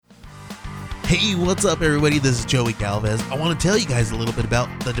Hey, what's up, everybody? This is Joey Galvez. I want to tell you guys a little bit about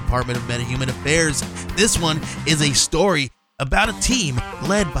the Department of Metahuman Affairs. This one is a story about a team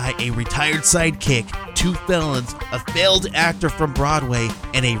led by a retired sidekick, 2 felons, a failed actor from Broadway,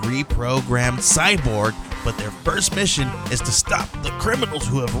 and a reprogrammed cyborg. But their first mission is to stop the criminals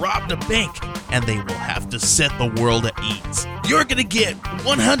who have robbed a bank, and they will have to set the world at ease. You're going to get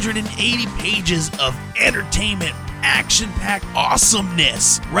 180 pages of entertainment, action-packed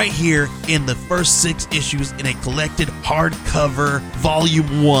awesomeness right here in the first 6 issues in a collected hardcover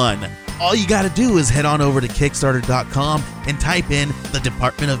volume 1. All you got to do is head on over to Kickstarter.com and type in the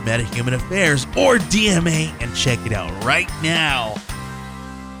Department of Metahuman Affairs or DMA and check it out right now.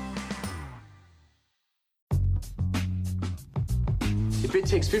 If it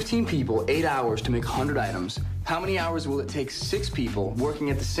takes 15 people 8 hours to make 100 items, how many hours will it take 6 people working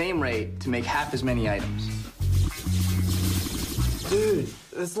at the same rate to make half as many items? Dude,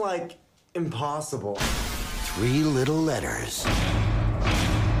 it's like impossible. 3 little letters.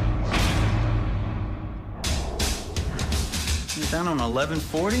 You're down on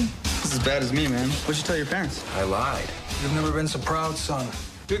 1140? This is as bad as me, man. What'd you tell your parents? I lied. You've never been so proud, son.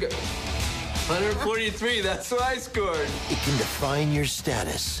 Good. 143, that's what I scored. It can define your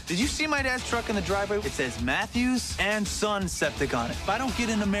status. Did you see my dad's truck in the driveway? It says Matthews and Son Septic on it. If I don't get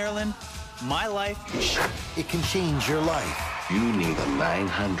into Maryland, my life... It can change your life. You need a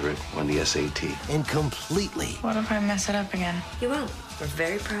 900 on the SAT. And completely... What if I mess it up again? You won't. We're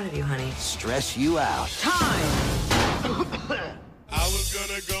very proud of you, honey. stress you out. Time! I was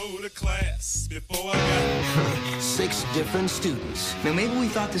gonna go to class before I got 6 different students Now, maybe we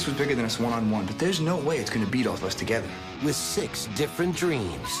thought this was bigger than us one-on-one, but there's no way it's gonna beat all of us together. with 6 different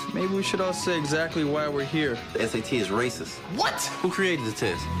dreams. Maybe we should all say exactly why we're here. The SAT is racist. What? Who created the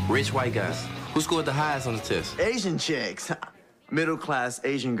test? Rich white guys. Who scored the highest on the test? Asian chicks. Middle-class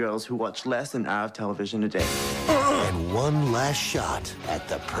Asian girls who watch less than hour of television a day. And one last shot at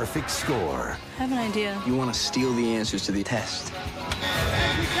the perfect score. I have an idea. You want to steal the answers to the test.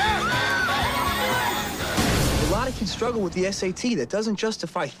 A lot of kids struggle with the SAT. That doesn't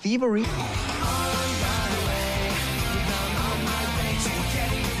justify thievery.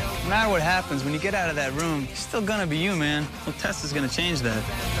 No matter what happens, when you get out of that room, you're still gonna be you, man. No test is gonna change that.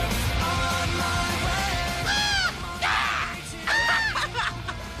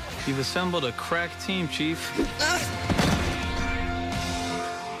 You've assembled a crack team, Chief.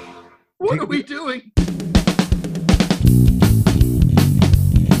 What are we doing?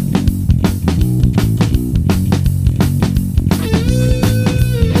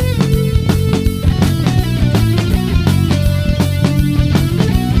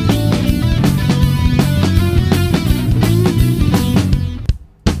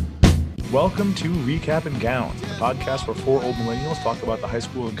 Welcome to Recap and Gown, the podcast where 4 old millennials talk about the high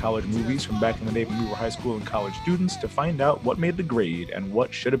school and college movies from back in the day when we were high school and college students to find out what made the grade and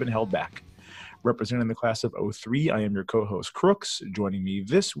what should have been held back. Representing the class of 03, I am your co-host Crooks. Joining me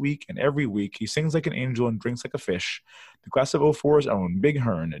this week and every week, he sings like an angel and drinks like a fish. The class of 04's own Big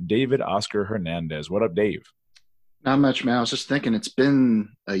Hearn, David Oscar Hernandez. What up, Dave? Not much, man. I was just thinking it's been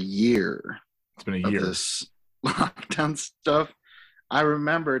a year. It's been a year. Of this lockdown stuff. I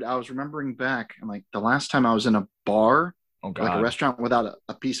was remembering back, and like the last time I was in a bar, like a restaurant without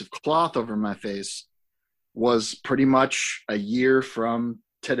a piece of cloth over my face, was pretty much a year from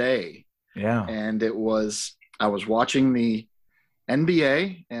today. Yeah. And I was watching the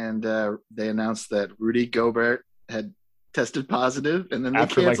NBA, and they announced that Rudy Gobert had tested positive, and then they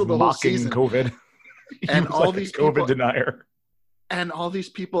canceled the whole season. COVID. And all these COVID people, denier. And all these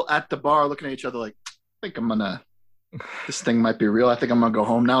people at the bar looking at each other like, I think this thing might be real. I think I'm going to go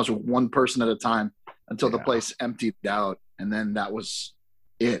home now. It was one person at a time until the place emptied out. And then that was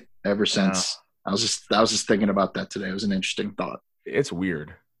it ever since. I was just thinking about that today. It was an interesting thought. It's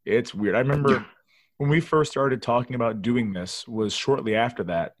weird. I remember when we first started talking about doing this was shortly after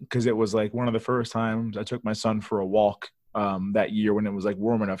that, because it was like one of the first times I took my son for a walk that year when it was like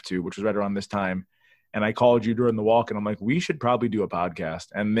warm enough to, which was right around this time. And I called you during the walk and I'm like, we should probably do a podcast.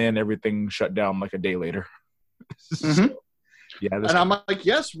 And then everything shut down like a day later. Mm-hmm. And I'm like,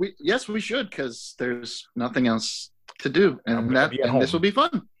 yes, we should, because there's nothing else to do, and this will be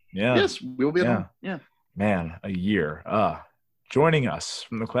fun. Yeah. Yes, we'll be at home. Yeah. Man, a year. Joining us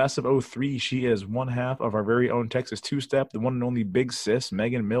from the class of 03, she is one half of our very own Texas Two-Step, the one and only big sis,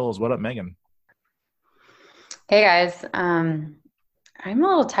 Megan Mills. What up, Megan? Hey guys, I'm a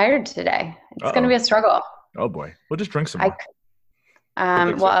little tired today. It's going to be a struggle. Oh boy, we'll just drink some more.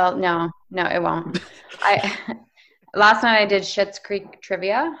 Well, no, it won't. Last night I did Schitt's Creek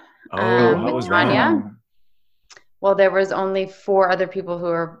trivia. How was Tanya. Well, there was only 4 other people who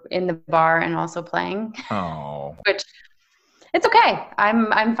were in the bar and also playing. Oh. Which it's okay.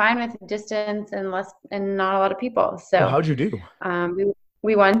 I'm fine with distance and not a lot of people. So well, how'd you do?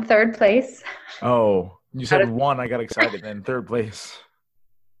 We won 3rd place. Oh, you said 1. I got excited. Then 3rd place.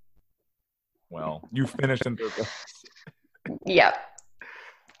 Well, you finished in 3rd place. Yep.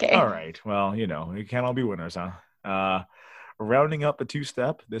 Okay. All right. Well, we can't all be winners, huh? Rounding up the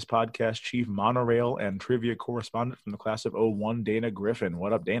 2-step, this podcast chief monorail and trivia correspondent from the class of 01, Dana Griffin.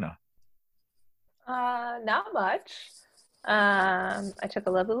 What up, Dana? Not much. I took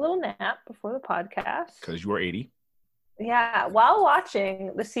a lovely little nap before the podcast. Because you were 80. Yeah, while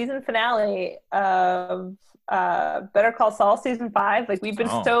watching the season finale of Better Call Saul season 5, like we've been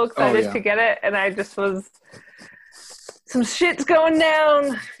so excited to get it, and I just was, some shit's going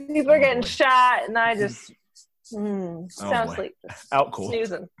down. People are getting shot, and I just sound asleep. Out cold.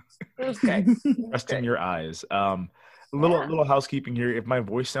 Snoozing. It was great. Resting your eyes. Little housekeeping here. If my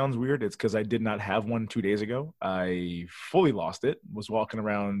voice sounds weird, it's because I did not have one 2 days ago. I fully lost it. Was walking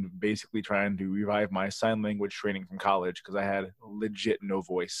around basically trying to revive my sign language training from college because I had legit no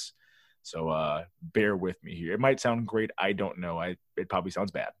voice. So bear with me here. It might sound great. I don't know. It probably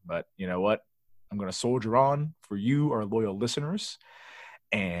sounds bad. But you know what? I'm going to soldier on for you, our loyal listeners.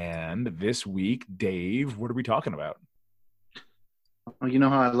 And this week, Dave, what are we talking about? Well, you know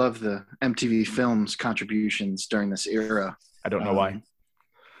how I love the MTV Films contributions during this era. I don't know why.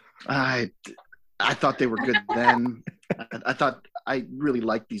 I thought they were good then. I thought I really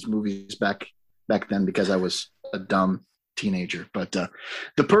liked these movies back then because I was a dumb teenager. But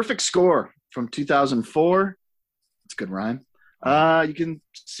The Perfect Score from 2004. It's a good rhyme. You can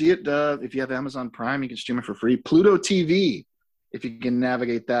see it if you have Amazon Prime. You can stream it for free. Pluto TV, if you can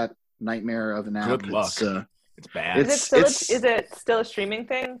navigate that nightmare of an app. Good luck. It's bad. Is it still a streaming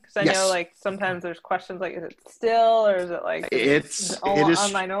thing? Because I know like sometimes there's questions like, is it still, or is it like it is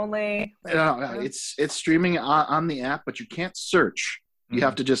online only? No, it's streaming on the app, but you can't search. You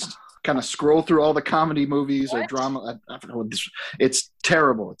have to just kind of scroll through all the comedy movies or drama. I don't know what this. It's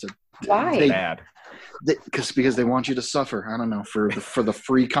terrible. Why? Bad. Because they want you to suffer. I don't know, for the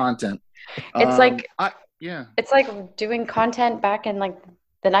free content. It's it's like doing content back in like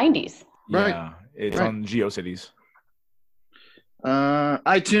the 90s. Yeah, it's on GeoCities.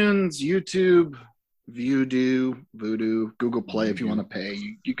 iTunes, YouTube, Vudu, Google Play. If you want to pay,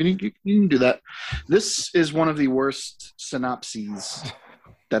 you can do that. This is one of the worst synopses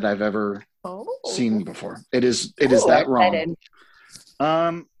that I've ever seen before. It is that wrong.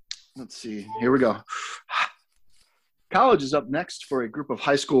 Let's see. Here we go. College is up next for a group of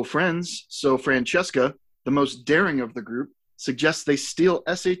high school friends. So Francesca, the most daring of the group, suggests they steal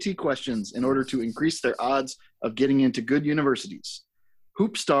SAT questions in order to increase their odds of getting into good universities.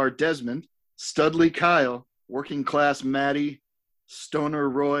 Hoop star Desmond, Studley Kyle, working class Maddie, Stoner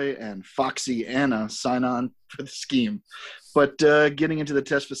Roy, and Foxy Anna sign on for the scheme. But getting into the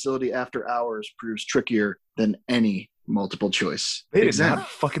test facility after hours proves trickier than any multiple choice They exam. did not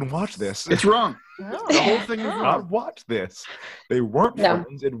fucking watch this. It's wrong. The whole thing is wrong. Not watch this. They weren't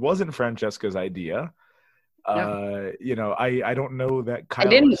friends. It wasn't Francesca's idea. I don't know that Kyle.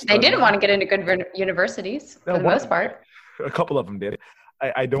 They didn't want to get into good universities for the most part. A couple of them did.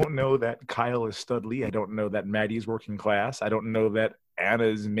 I don't know that Kyle is Studley. I don't know that Maddie's working class. I don't know that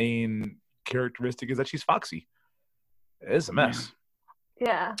Anna's main characteristic is that she's foxy. It's a mess.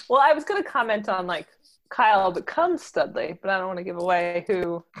 Yeah. Well, I was going to comment on like Kyle becomes Studley, but I don't want to give away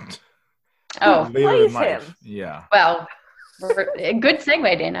who plays him. Yeah. Well, good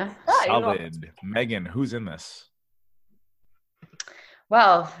segue, Dana. Solid. Megan, who's in this?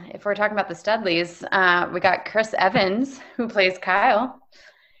 Well, if we're talking about the Studleys, we got Chris Evans, who plays Kyle,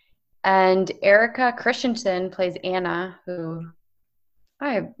 and Erica Christensen plays Anna, who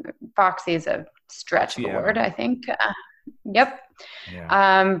Foxy is a stretch of a word, I think. Yep.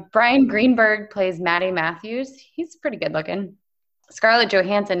 Yeah. Brian Greenberg plays Maddie Matthews. He's pretty good looking. Scarlett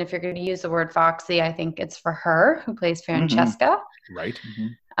Johansson, if you're going to use the word Foxy, I think it's for her, who plays Francesca. Right.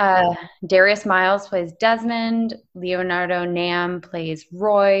 Darius Miles plays Desmond. Leonardo Nam plays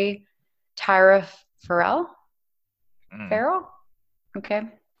Roy. Tyra Farrell? Okay.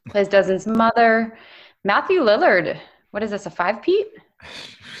 Plays Desmond's mother. Matthew Lillard. What is this, a 5-Pete?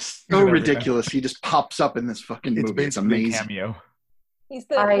 So ridiculous. He just pops up in this fucking movie. It's amazing. Cameo. He's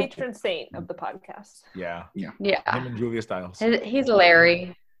the patron saint of the podcast. Yeah. Yeah. Him and Julia Stiles. He's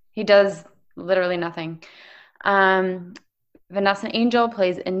Larry. He does literally nothing. Vanessa Angel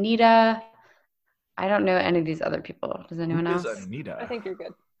plays Anita. I don't know any of these other people. Does anyone else? Anita? I think you're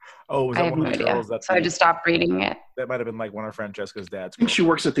good. Oh, was that I have one no of the idea. girls? So I just stopped reading it. That might have been like one of Francesca's dads. I think she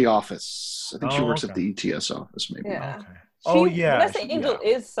works at the office. I think she works okay. at the ETS office, maybe. Yeah. Okay. Vanessa Angel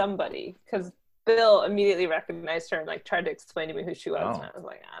is somebody because Bill immediately recognized her and like tried to explain to me who she was, and I was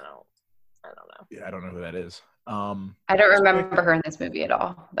like, I don't know. Yeah, I don't know who that is. I don't remember her in this movie at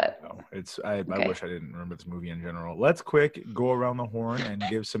all, but I wish I didn't remember this movie in general. Let's quick go around the horn and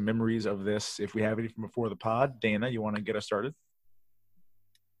give some memories of this. If we have any from before the pod, Dana, you want to get us started?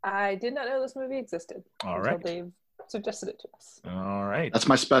 I did not know this movie existed until Dave suggested it to us. All right, that's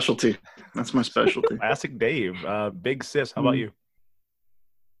my specialty. Classic Dave. Big Sis, how about you?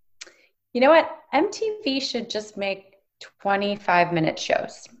 You know what? MTV should just make 25-minute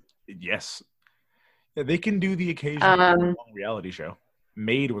shows. Yes. Yeah, they can do the occasional reality show.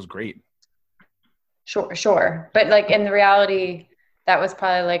 Made was great. Sure. But like in the reality, that was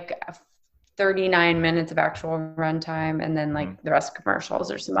probably like 39 minutes of actual runtime and then like the rest commercials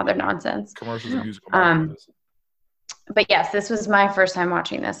or some other nonsense. Commercials and musical. But yes, this was my first time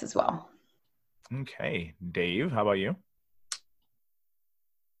watching this as well. Okay. Dave, how about you?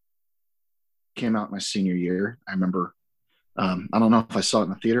 Came out my senior year. I remember, I don't know if I saw it in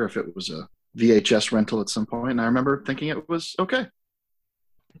the theater, if it was a VHS rental at some point, and I remember thinking it was okay.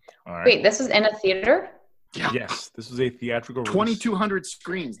 All right. Wait, this was in a theater? Yeah. Yes, this was a theatrical release. 2,200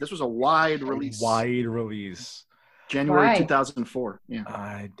 screens. This was a wide release. January 2004. Yeah.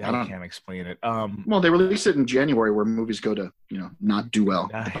 I can't explain it. Well, they released it in January where movies go to, not do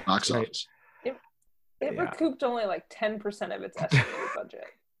well at the box office. It recouped only like 10% of its estimated budget.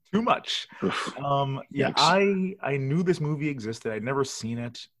 Too much. I knew this movie existed. I'd never seen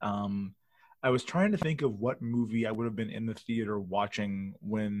it. I was trying to think of what movie I would have been in the theater watching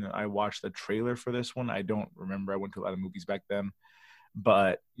when I watched the trailer for this one. I don't remember. I went to a lot of movies back then.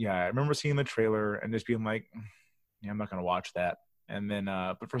 But yeah, I remember seeing the trailer and just being like, I'm not going to watch that. And then,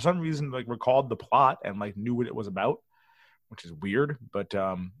 but for some reason, like recalled the plot and like knew what it was about, which is weird. But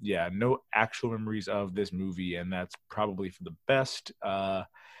no actual memories of this movie. And that's probably for the best.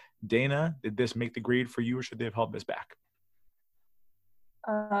 Dana, did this make the grade for you or should they have held this back?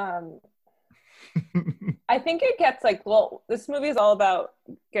 I think it gets this movie is all about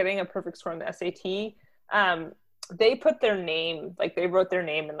getting a perfect score on the SAT. They put their name, they wrote their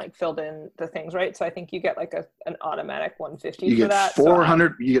name and filled in the things, right? So I think you get an automatic 150 for that.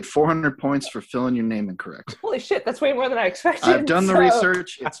 400. You get 400 points for filling your name incorrect. Holy shit, that's way more than I expected. I've done the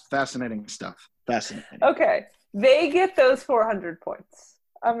research. It's fascinating stuff. Fascinating. Okay, they get those 400 points.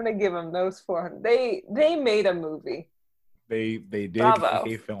 I'm gonna give them those 400. They made a movie. They did Bravo.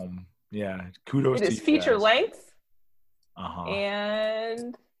 A film. Yeah, kudos to you. It is feature length.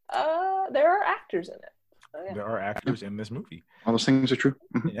 And there are actors in it. Oh, yeah. There are actors in this movie. All those things are true.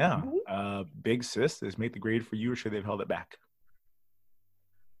 Yeah. Big Sis, does this make the grade for you or should they have held it back?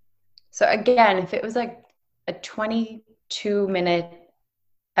 So again, if it was a 22-minute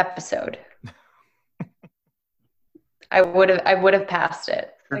episode, I would have passed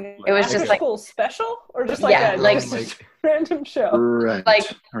it. It was just school special or just a random show. Right.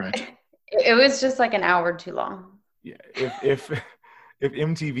 Right. It was just an hour too long. Yeah. If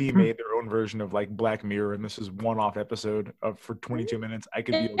MTV made their own version of Black Mirror and this is one-off episode for 22 minutes, I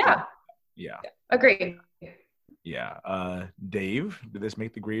could be okay. Yeah. Agree. Yeah. Dave, did this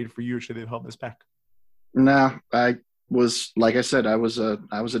make the grade for you or should they have held this back? No, I was, like I said, I was a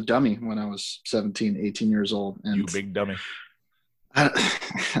dummy when I was 17, 18 years old. And you big dummy.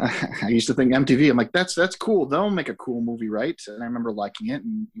 I used to think MTV, I'm like, that's cool. They'll make a cool movie, right? And I remember liking it,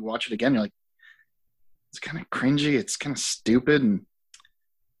 and you watch it again, you're like, it's kind of cringy, it's kind of stupid, and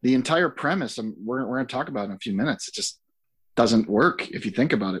the entire premise we're going to talk about in a few minutes, it just doesn't work if you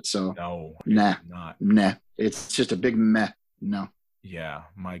think about it. So nah, it's just a big meh. No. Yeah,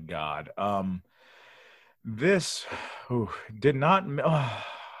 my God. This did not.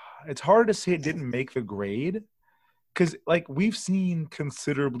 It's hard to say it didn't make the grade. Because, we've seen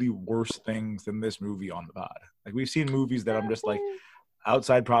considerably worse things than this movie on the pod. We've seen movies that I'm just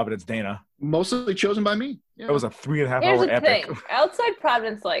Outside Providence, Dana. Mostly chosen by me. Yeah. That was a 3.5 Here's hour the epic. Thing. Outside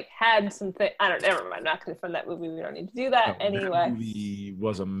Providence, had some things. Never mind. I'm not going to defend that movie. We don't need to do that anyway. That movie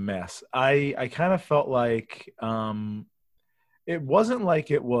was a mess. I kind of felt it wasn't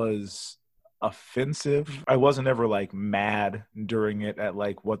it was offensive. I wasn't ever, mad during it at,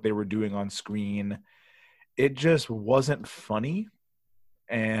 what they were doing on screen. It just wasn't funny.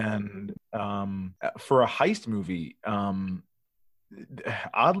 And for a heist movie,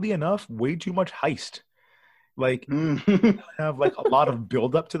 oddly enough, way too much heist. Have a lot of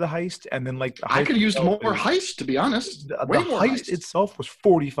build up to the heist, and then I could have used more heist, to be honest. The heist itself was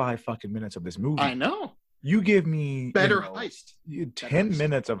 45 fucking minutes of this movie. I know. You give me better heist. 10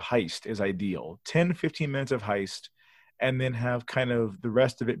 minutes of heist is ideal. 10, 15 minutes of heist, and then have kind of the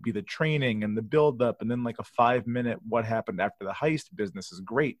rest of it be the training and the build up, and then like a 5-minute what happened after the heist business is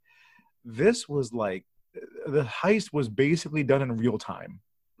great. This was like, the heist was basically done in real time.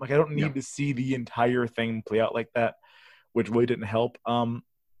 Like, I don't need to see the entire thing play out like that, which really didn't help.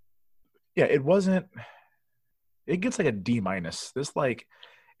 It wasn't, it gets like a D-. This, like,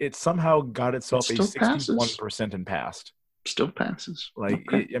 it somehow got itself a 61% and passed. Still passes. Like,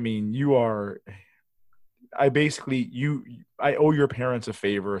 okay. I owe your parents a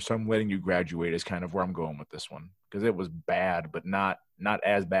favor, so I'm letting you graduate is kind of where I'm going with this one, because it was bad, but not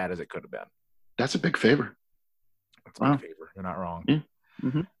as bad as it could have been. That's a big favor. That's a big favor. You're not wrong. Yeah.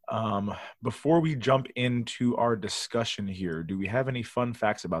 Mm-hmm. Before we jump into our discussion here, do we have any fun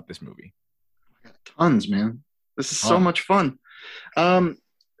facts about this movie? Tons, man. This is so much fun.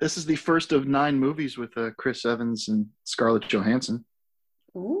 This is the first of 9 movies with Chris Evans and Scarlett Johansson.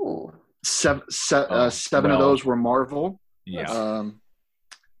 Ooh. Seven of those were Marvel. Yeah.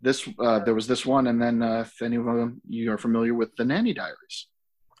 There was this one, and then if any of them you are familiar with, The Nanny Diaries.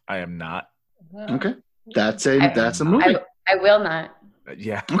 I am not. Okay, that's a movie. I will not.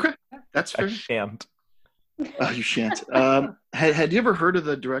 Yeah. Okay, that's fair. I shan't. You shan't. Had you ever heard of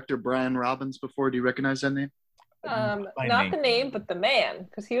the director Brian Robbins before? Do you recognize that name? Not the name, but the man,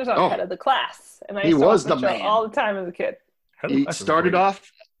 because he was on Head of the Class, and he was the man all the time as a kid. He started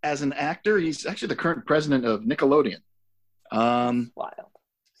off as an actor. He's actually the current president of Nickelodeon. Wild.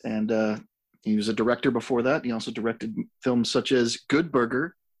 And he was a director before that. He also directed films such as Good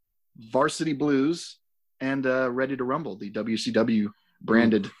Burger, Varsity Blues, and Ready to Rumble, the WCW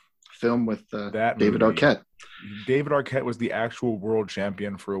branded film with David Arquette. David Arquette was the actual world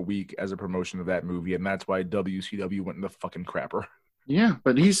champion for a week as a promotion of that movie, and that's why WCW went in the fucking crapper. Yeah,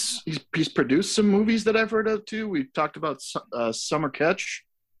 but he's produced some movies that I've heard of too. We talked about Summer Catch,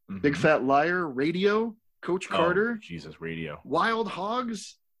 Big Fat Liar, Radio, Coach Carter, Jesus, Radio, Wild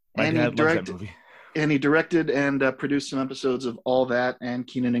Hogs, and he directed and produced some episodes of All That and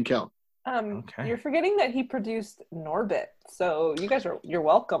Kenan and Kel. You're forgetting that he produced Norbit, so you're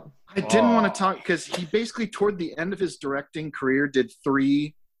welcome. I didn't want to talk because he basically toward the end of his directing career did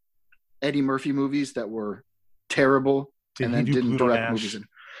 3 Eddie Murphy movies that were terrible, and then didn't direct movies.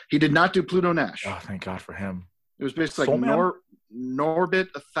 He did not do Pluto Nash. Oh, thank God for him. It was basically like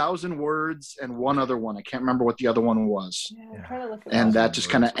Norbit, 1,000 Words, and one other one. I can't remember what the other one was. Yeah, I'm trying to look at and that just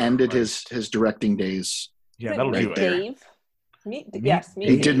kind of ended his directing days. Yeah, that'll do it. Dave. He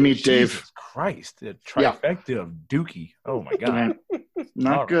did meet Dave. Jesus Christ, the trifecta of Dookie. Oh my God,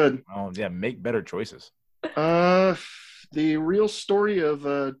 not good. Oh yeah, make better choices. The real story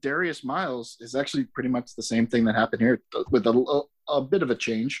of Darius Miles is actually pretty much the same thing that happened here, with a bit of a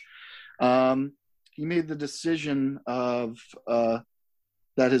change. He made the decision of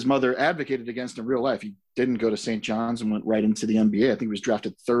that his mother advocated against in real life. He didn't go to St. John's and went right into the NBA. I think he was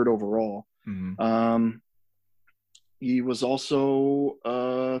drafted 3rd overall. Mm-hmm. He was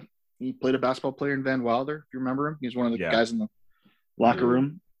also he played a basketball player in Van Wilder, if you remember him. He was one of the guys in the locker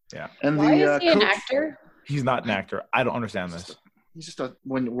room. Yeah. And why is he an actor? He's not an actor. I don't understand this. He's just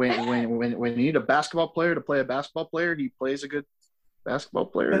when you need a basketball player to play a basketball player, he plays a good basketball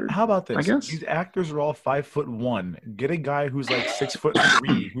player. But how about this? I guess these actors are all 5'1". Get a guy who's like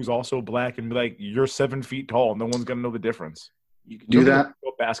 6'3", who's also black, and be like, "You're 7 feet tall." No one's gonna know the difference. You can do that.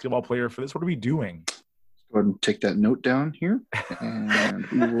 A basketball player for this. What are we doing? Go ahead and take that note down here, and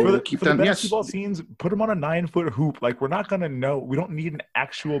we will keep the basketball scenes. Put him on a 9-foot hoop. Like, we're not gonna know. We don't need an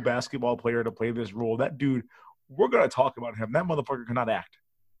actual basketball player to play this role. That dude, we're gonna talk about him. That motherfucker cannot act.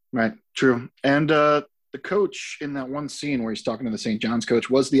 Right. True. And the coach in that one scene where he's talking to the St. John's coach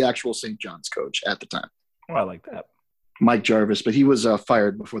was the actual St. John's coach at the time. Oh, I like that. Mike Jarvis, but he was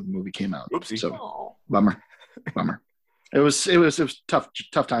fired before the movie came out. Oopsie. So bummer. It was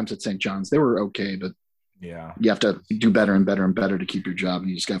tough times at St. John's. They were okay, but yeah, you have to do better and better and better to keep your job,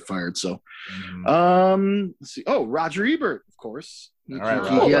 and you just got fired. So, let's see. Oh, Roger Ebert, of course. He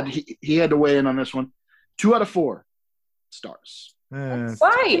had to weigh in on this one. 2 out of 4 stars.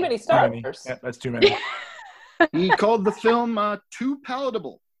 Why? Too many stars. That's too many. He called the film too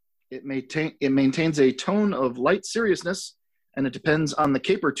palatable. It maintains a tone of light seriousness, and it depends on the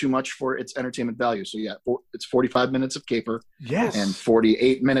caper too much for its entertainment value. So yeah, it's 45 minutes of caper, and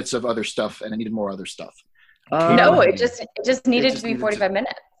 48 minutes of other stuff, and it needed more other stuff. No, it just needed to be 45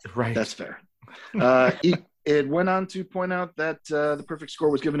 minutes. Right. That's fair. It went on to point out that The Perfect Score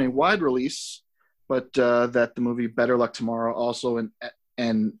was given a wide release, but that the movie Better Luck Tomorrow, also an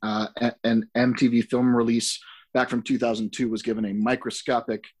MTV film release back from 2002, was given a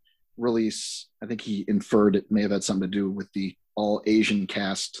microscopic release, I think he inferred it may have had something to do with the all Asian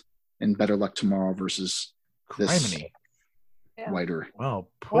cast in Better Luck Tomorrow versus this whiter. Well,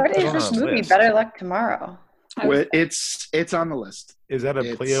 what is this movie? List. Better Luck Tomorrow. It's on the list. Is that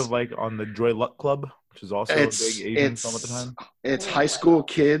a play of like on the Joy Luck Club, which is also a big Asian film at the time? It's high school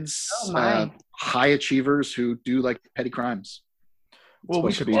kids, high achievers who do like petty crimes. Well,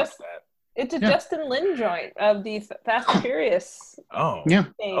 we should watch that. It's a Justin Lin joint of the Fast and Furious. Oh, yeah.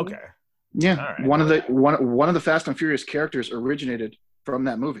 Thing. Okay. Yeah, right. One of the Fast and Furious characters originated from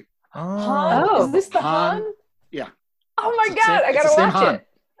that movie. Oh, is this the Han? Yeah. Oh my God, I gotta watch it.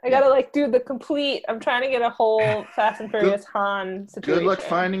 I gotta like do the complete. I'm trying to get a whole Fast and Furious Han situation. Good luck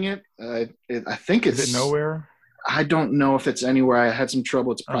finding it. I think it's. Is it nowhere? I don't know if it's anywhere. I had some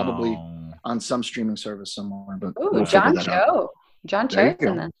trouble. It's probably on some streaming service somewhere. But we'll John Cho. John Cho's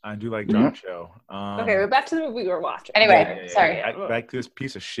in this. I do like John Cho. Okay, we're back to the movie we're watching. Anyway, sorry. Back to this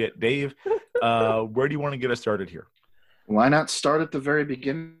piece of shit, Dave. Where do you want to get us started here? Why not start at the very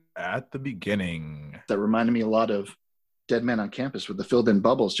beginning? At the beginning. That reminded me a lot of Dead Man on Campus with the filled-in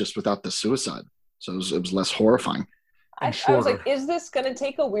bubbles, just without the suicide. So it was less horrifying. I was like, is this going to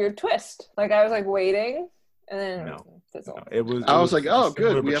take a weird twist? Like, I was like waiting, and then it was. I was like, oh,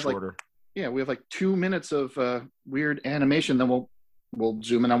 good. We have we have like 2 minutes of weird animation. Then we'll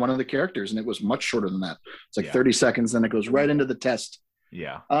zoom in on one of the characters, and it was much shorter than that. It's like 30 seconds. Then it goes right into the test.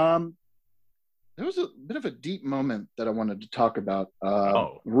 Yeah. There was a bit of a deep moment that I wanted to talk about.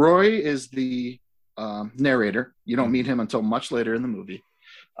 Roy is the narrator. You don't meet him until much later in the movie.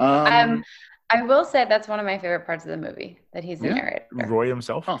 I will say that's one of my favorite parts of the movie, that he's the narrator. Roy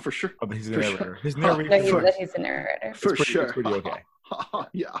himself? Oh, for sure. Oh, but he's the narrator. Sure. His narrator. That he's the narrator. For sure. It's pretty okay.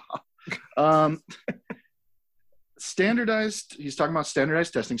 Yeah. Standardized. He's talking about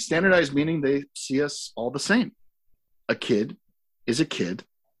standardized testing. Standardized meaning they see us all the same. A kid is a kid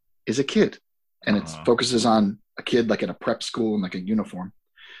is a kid. And it focuses on a kid like in a prep school in like a uniform.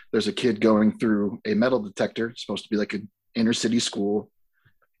 There's a kid going through a metal detector. It's supposed to be like an inner city school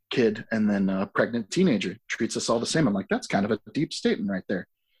kid, and then a pregnant teenager treats us all the same. I'm like, that's kind of a deep statement right there.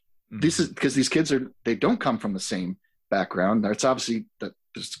 Mm-hmm. This is because these kids they don't come from the same background. It's obviously that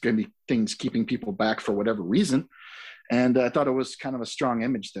there's going to be things keeping people back for whatever reason. And I thought it was kind of a strong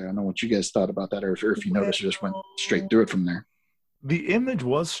image there. I don't know what you guys thought about that, or if you noticed, you just went straight through it from there. The image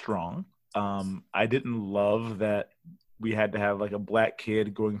was strong. I didn't love that we had to have like a black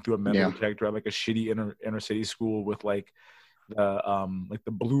kid going through a metal detector at like a shitty inner city school with like the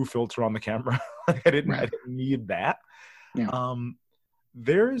blue filter on the camera. I didn't need that. Yeah.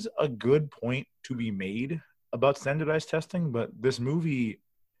 There's a good point to be made about standardized testing, but this movie,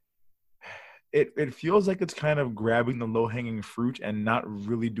 it feels like it's kind of grabbing the low-hanging fruit and not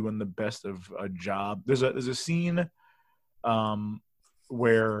really doing the best of a job. There's a scene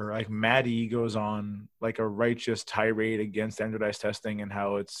where like Maddie goes on like a righteous tirade against standardized testing and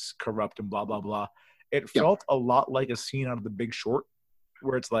how it's corrupt and blah blah blah. It felt a lot like a scene out of The Big Short,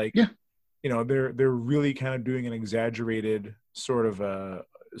 where it's like, they're really kind of doing an exaggerated sort of a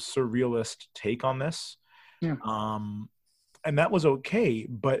surrealist take on this. Yeah. And that was okay,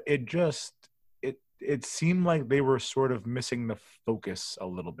 but it seemed like they were sort of missing the focus a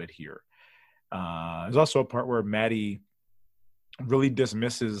little bit here. There's also a part where Maddie really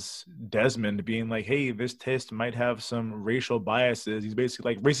dismisses Desmond, being like, hey, this test might have some racial biases. He's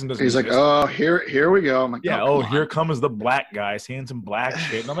basically like, racism doesn't exist. He's like, oh, here we go. I'm like, here comes the black guy saying some black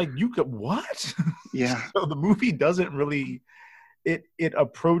shit. And I'm like, you could what? Yeah. So the movie doesn't really, it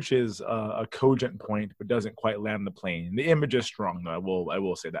approaches a cogent point, but doesn't quite land the plane. The image is strong, though. I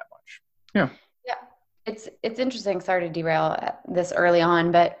will say that much. Yeah. Yeah. It's interesting. Sorry to derail this early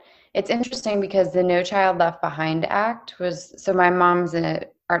on, but it's interesting because the No Child Left Behind Act so my mom's an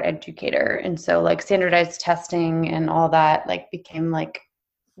art educator. And so like standardized testing and all that like became like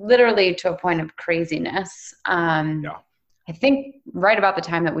literally to a point of craziness. I think right about the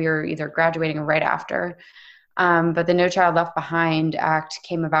time that we were either graduating or right after. But the No Child Left Behind Act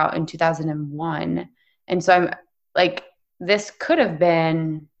came about in 2001. And so I'm like, this could have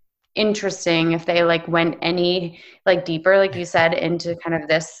been interesting if they like went any like deeper, like you said, into kind of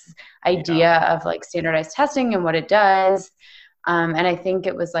this idea of like standardized testing and what it does. And I think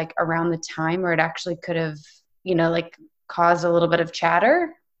it was like around the time where it actually could have, like caused a little bit of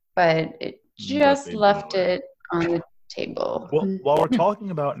chatter, but it just left it on the table. Well, while we're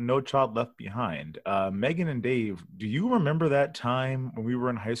talking about No Child Left Behind, Megan and Dave, do you remember that time when we were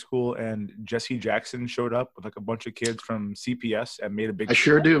in high school and Jesse Jackson showed up with like a bunch of kids from CPS and made a big I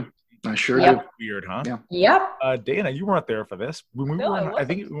sure do. Weird, huh? Yeah. Yep. Dana, you weren't there for this. When we were I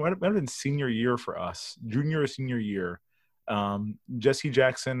think it might have been senior year for us, junior or senior year. Jesse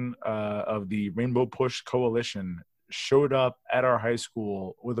Jackson of the Rainbow Push Coalition showed up at our high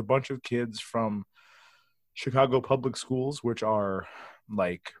school with a bunch of kids from Chicago public schools, which are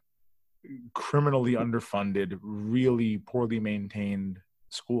like criminally underfunded, really poorly maintained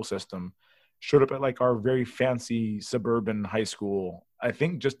school system. Showed up at like our very fancy suburban high school, I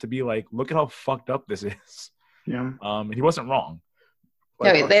think just to be like, look at how fucked up this is. Yeah. And he wasn't wrong.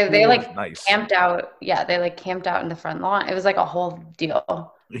 Like, no, they like nice. camped out. Yeah, they like camped out in the front lawn. It was like a whole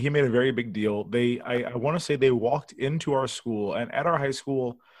deal. He made a very big deal. I want to say they walked into our school, and at our high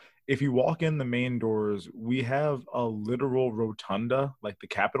school, if you walk in the main doors, we have a literal rotunda like the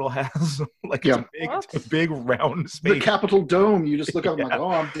Capitol has. Like it's a big round space. The Capitol Dome. You just look up and like, oh,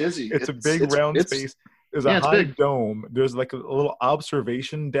 I'm dizzy. It's a big round space. There's a high dome. There's like a little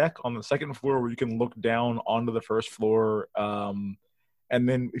observation deck on the second floor where you can look down onto the first floor. And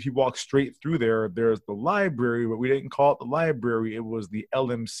then if you walk straight through there, there's the library, but we didn't call it the library. It was the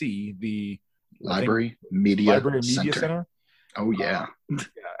LMC, the Library Media Center. Oh, yeah.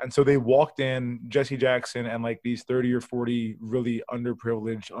 And so they walked in, Jesse Jackson and like these 30 or 40 really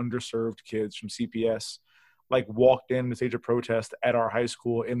underprivileged, underserved kids from CPS, like walked in to stage a protest at our high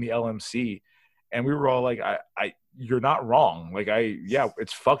school in the LMC. And we were all like, you're not wrong. Like,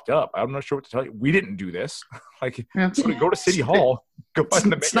 it's fucked up. I'm not sure what to tell you. We didn't do this. Like, go to City Hall. Go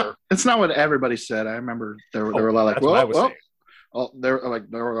find the mayor. It's not what everybody said. I remember there were a lot like,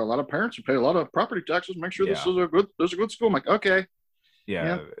 there were a lot of parents who pay a lot of property taxes. Make sure this is a good school. I'm like, okay.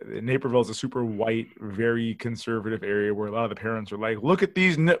 Yeah. Naperville is a super white, very conservative area where a lot of the parents are like, look at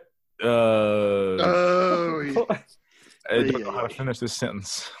these. I don't know how to finish this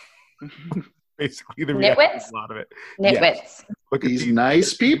sentence. Basically, the nitwits. A lot of it. Nitwits. Yes. Look at these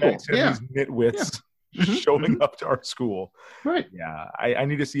nice people. These nitwits showing up to our school. Right. Yeah. I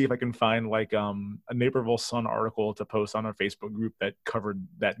need to see if I can find like a Naperville Sun article to post on our Facebook group that covered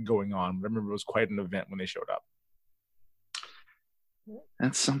that going on. I remember it was quite an event when they showed up.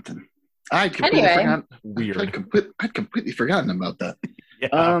 That's something. I completely forgot. Weird. I'd completely forgotten about that.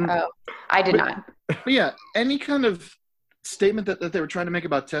 I did not. But yeah, any kind of statement that they were trying to make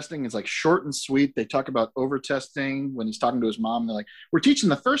about testing is like short and sweet. They talk about over testing when he's talking to his mom. They're like, we're teaching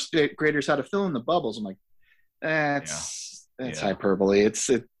the first graders how to fill in the bubbles. I'm like, that's hyperbole.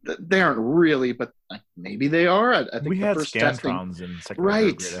 They aren't really, but maybe they are. I think we had first Scantrons in second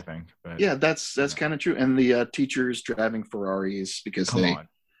grade, I think. But, yeah, that's kind of true. And the teachers driving Ferraris because they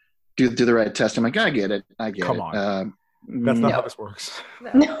do the right test. I'm like, I get it. Come on. That's not how this works.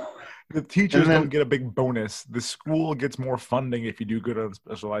 No. The teachers don't get a big bonus. The school gets more funding if you do good on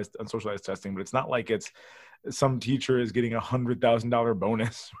socialized testing, but it's not like it's some teacher is getting $100,000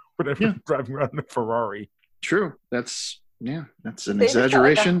 bonus whatever driving around in a Ferrari. True. That's an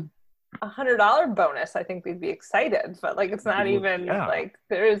exaggeration. Like $100 bonus, I think we'd be excited, but like it's not even like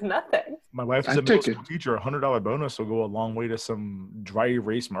there is nothing. My wife is a middle school teacher. $100 bonus will go a long way to some dry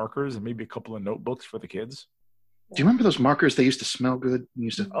erase markers and maybe a couple of notebooks for the kids. Do you remember those markers? They used to smell good.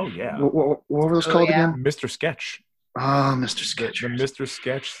 Oh, yeah. What were those called again? Mr. Sketch. Oh, Mr. Sketch. The Mr.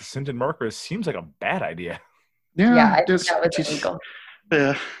 Sketch scented markers seems like a bad idea. Yeah, I think that was illegal.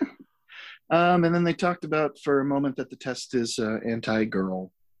 Yeah. And then they talked about for a moment that the test is anti-girl.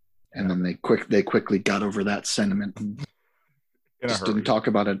 And then they quickly got over that sentiment and just didn't talk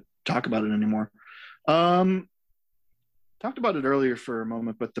about it anymore. Talked about it earlier for a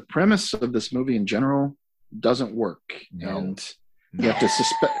moment, but the premise of this movie in general doesn't work, and you have to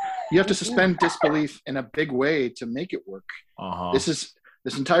suspend disbelief in a big way to make it work. This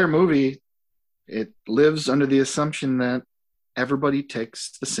entire movie, it lives under the assumption that everybody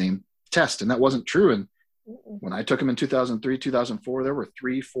takes the same test, and that wasn't true. And when I took them in 2003, 2004, there were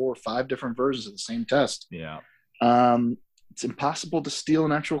 3, 4, 5 different versions of the same test. It's impossible to steal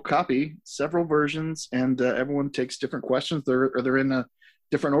an actual copy, several versions, and everyone takes different questions. They're in a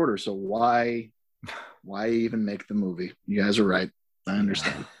different order. So why even make the movie? You guys are right. I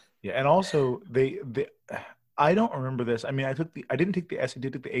understand. Yeah, and also they I don't remember this. I mean, I didn't take the SAT, I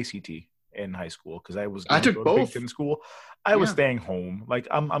took the ACT in high school because I took both in school. I was staying home. Like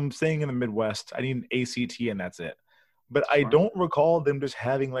I'm staying in the Midwest. I need an ACT and that's it. But I don't recall them just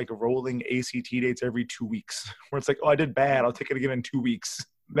having like rolling ACT dates every 2 weeks where it's like, oh, I did bad, I'll take it again in 2 weeks.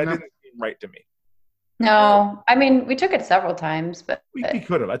 That didn't seem right to me. No, I mean, we took it several times, but we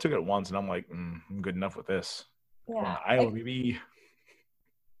could have. I took it once, and I'm like, I'm good enough with this. Yeah, I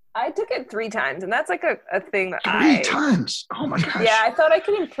took it 3 times, and that's like a thing that 3 times. Oh my gosh. Yeah, I thought I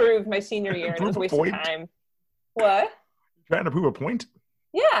could improve my senior year, and it was a waste of time. What? Trying to prove a point?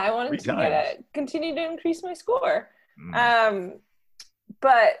 Yeah, I wanted to continue to increase my score.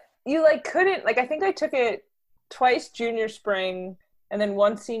 But you like couldn't like. I think I took it twice junior spring and then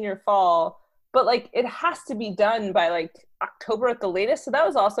one senior fall, but like it has to be done by like October at the latest. So that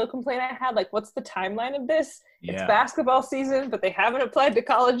was also a complaint I had. Like, what's the timeline of this? Yeah. It's basketball season, but they haven't applied to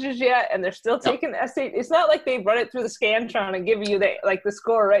colleges yet, and they're still taking the SAT. It's not like they run it through the Scantron and give you the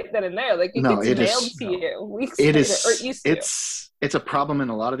score right then and there. Like it gets mailed to you weeks later, or it used to. It's a problem in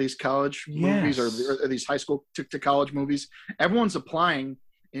a lot of these college movies or these high school to college movies. Everyone's applying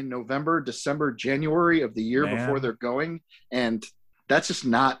in November, December, January of the year before they're going, and that's just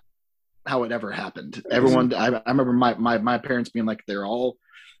not how it ever happened. Everyone, I remember my parents being like, the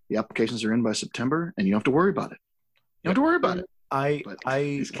applications are in by September, and you don't have to worry about it. You don't have to worry about it. When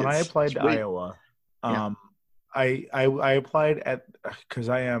I applied to Iowa, I applied because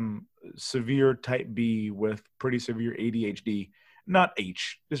I am severe type B with pretty severe ADHD, not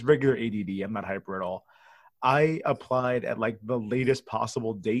H, just regular ADD. I'm not hyper at all. I applied at like the latest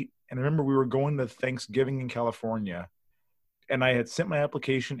possible date, and I remember we were going to Thanksgiving in California, and I had sent my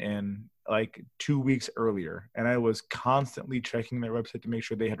application in like 2 weeks earlier, and I was constantly checking their website to make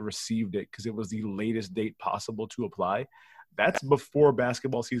sure they had received it because it was the latest date possible to apply. That's before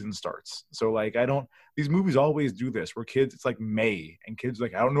basketball season starts. So like these movies always do this where kids, it's like May, and kids are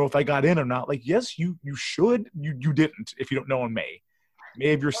like, I don't know if I got in or not. Like, yes, you should. You didn't if you don't know in May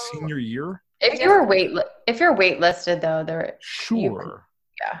of your senior year. If you're waitlisted though, they're sure.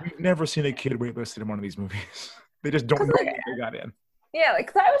 We've never seen a kid waitlisted in one of these movies. They just don't know if they got in. Yeah, like,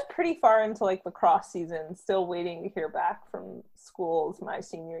 'cause I was pretty far into like lacrosse season, still waiting to hear back from schools my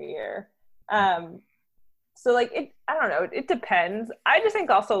senior year. So like I don't know, it depends. I just think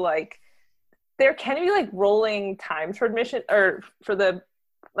also like there can be like rolling times for admission or for the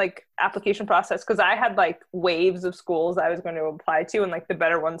like application process, because I had like waves of schools I was going to apply to, and like the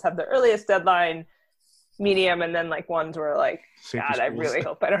better ones have the earliest deadline, medium, and then like ones were like, God, I really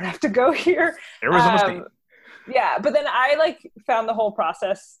hope I don't have to go here. Arizona State. Yeah, but then I like found the whole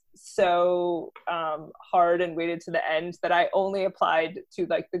process so hard and waited to the end that I only applied to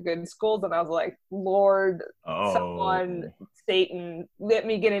like the good schools, and I was like, Lord, someone, Satan, let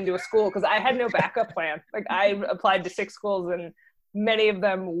me get into a school, because I had no backup plan. Like I applied to 6 schools, and many of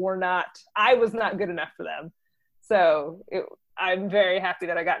them I was not good enough for them. So I'm very happy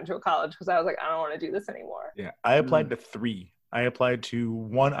that I got into a college, because I was like, I don't want to do this anymore. Yeah, I applied to 3. I applied to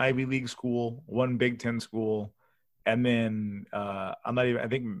 1 Ivy League school, 1 Big Ten school, and then I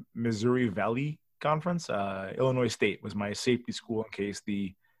think Missouri Valley Conference, Illinois State was my safety school in case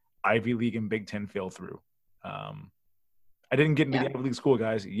the Ivy League and Big Ten fell through. I didn't get into the Ivy League school,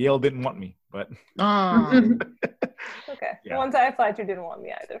 guys. Yale didn't want me, but okay. The ones I applied to didn't want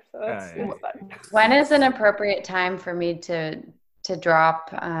me either, so that's fine. When is an appropriate time for me to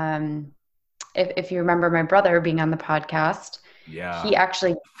drop? If you remember my brother being on the podcast, he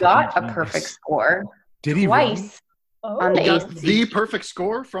actually got a perfect score. Did he twice really? On the ACT. The perfect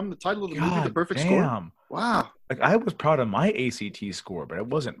score from the title of the movie, The Perfect Score? Wow. Like I was proud of my ACT score, but it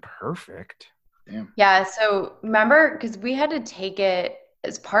wasn't perfect. Damn. Yeah, so remember, because we had to take it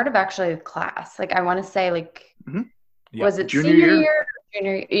as part of actually the class. Like I want to say like, was it junior year?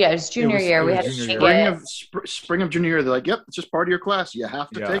 It was junior year. We had to take it. Spring of junior year. They're like, yep, it's just part of your class. You have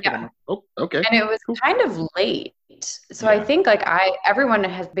to take it. I'm like, oh, okay. And it was kind of late. So I think like everyone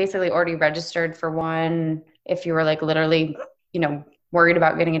has basically already registered for one if you were like literally, worried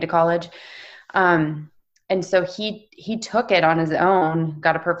about getting into college. And so he took it on his own,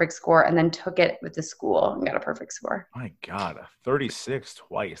 got a perfect score, and then took it with the school and got a perfect score. My God, a 36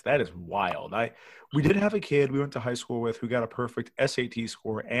 twice. That is wild. We did have a kid we went to high school with who got a perfect SAT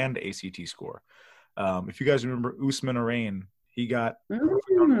score and ACT score. If you guys remember Usman Arain, he got perfect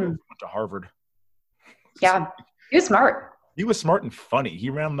went to Harvard. Yeah, he was smart. He was smart and funny. He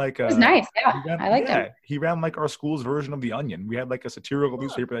ran like it was nice. Yeah, I liked him. He ran like our school's version of The Onion. We had like a satirical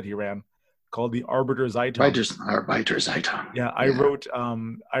newspaper that he ran called the Arbiter Zeitung. Arbiter Zeitung. Yeah, I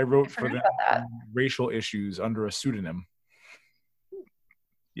wrote for them racial issues under a pseudonym.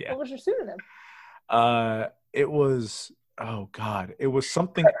 Yeah. What was your pseudonym? It was it was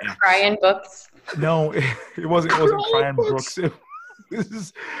something. Brian Books. No, it wasn't Brian Brooks.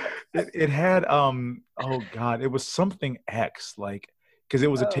 It had it was something X, like, because it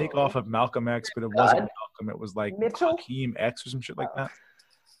was a takeoff of Malcolm X, but it wasn't Malcolm. It was like Hakeem X or some shit like that.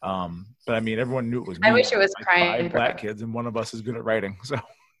 But I mean, everyone knew it was me. I wish it was like Brian 5 black kids, and one of us is good at writing, so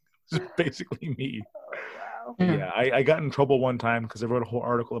it's basically me. Oh, wow. Yeah, I got in trouble one time because I wrote a whole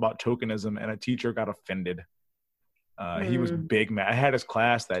article about tokenism, and a teacher got offended. He was big mad. I had his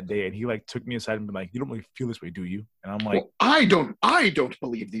class that day, and he like took me aside and been like, "You don't really feel this way, do you?" And I'm like, well, I don't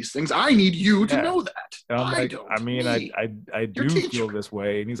believe these things. I need you to know that. And I'm like, I do feel this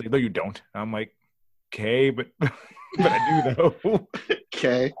way. And he's like, "No, you don't." And I'm like, okay, but I do though.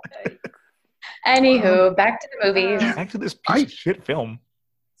 Okay. Anywho, back to the movie. Back to this piece of shit film.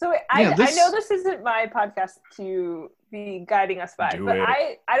 So I know this isn't my podcast to be guiding us by, but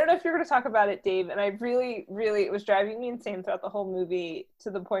I don't know if you're going to talk about it, Dave, and I really, really, it was driving me insane throughout the whole movie to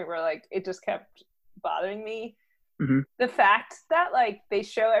the point where, like, it just kept bothering me. Mm-hmm. The fact that, like, they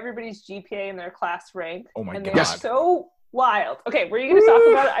show everybody's GPA and their class rank, and they're God. so wild. Okay, were you going to talk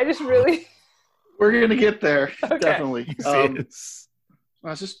about it? I just really... We're going to get there, okay. definitely. Well,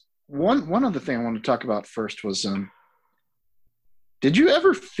 just one other thing I wanted to talk about first was... did you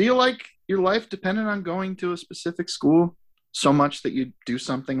ever feel like your life depended on going to a specific school so much that you'd do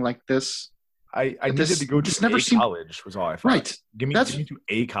something like this? I needed to go to college was all I thought. Right. Give me to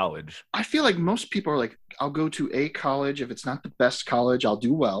a college. I feel like most people are like, I'll go to a college. If it's not the best college, I'll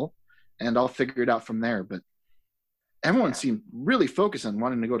do well, and I'll figure it out from there. But everyone seemed really focused on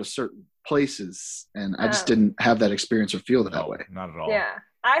wanting to go to certain places, and I just didn't have that experience or feel that way. Not at all. Yeah.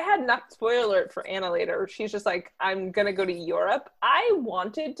 I had not, spoiler alert for Anna later. She's just like, I'm going to go to Europe. I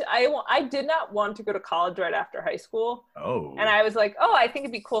did not want to go to college right after high school. Oh. And I was like, I think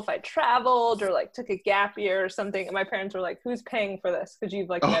it'd be cool if I traveled or like took a gap year or something. And my parents were like, who's paying for this? Because you've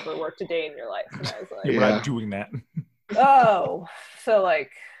like never worked a day in your life. And I was like, we're not doing that. So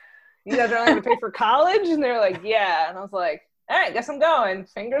like, you guys are only going to pay for college? And they're like, yeah. And I was like, all right, guess I'm going.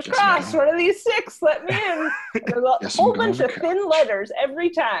 Fingers crossed. One of these 6, let me in. There's a whole bunch of thin letters every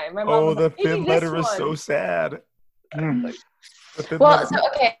time. My mom was the like, thin letter is so sad.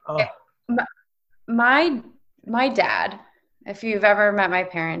 My dad, if you've ever met my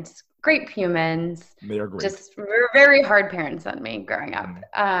parents, great humans. They are great. Just very hard parents on me growing up.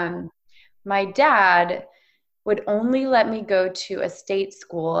 My dad would only let me go to a state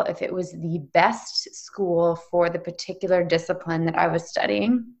school if it was the best school for the particular discipline that I was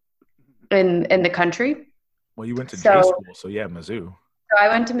studying in the country. Well, you went to J school, so yeah, Mizzou. So I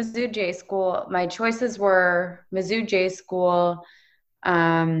went to Mizzou J school. My choices were Mizzou J school.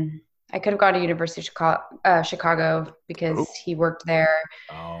 I could have gone to University of Chicago because he worked there.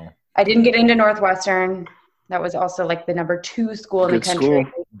 Oh. I didn't get into Northwestern. That was also like the number 2 school in the country.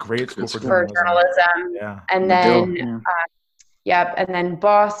 Great school for journalism. Yeah. And then, and then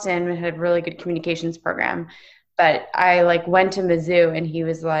Boston had a really good communications program. But I like went to Mizzou, and he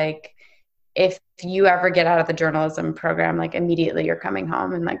was like, if you ever get out of the journalism program, like immediately you're coming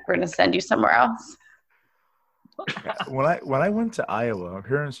home, and like we're going to send you somewhere else. When I went to Iowa, my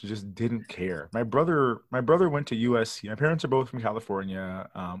parents just didn't care. My brother went to USC. My parents are both from California.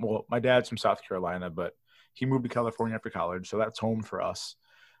 Well, my dad's from South Carolina, but he moved to California after college, so that's home for us.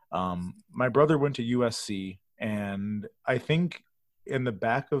 My brother went to USC, and I think in the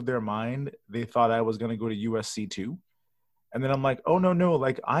back of their mind, they thought I was going to go to USC too. And then I'm like, oh, no,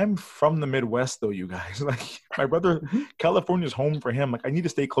 like I'm from the Midwest though, you guys. Like my brother, California's home for him. Like I need to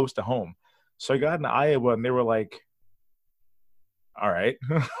stay close to home. So I got in Iowa, and they were like, all right.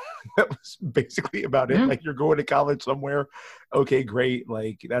 That was basically about it. Like you're going to college somewhere. Okay, great.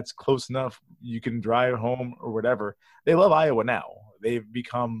 Like that's close enough. You can drive home or whatever. They love Iowa now. They've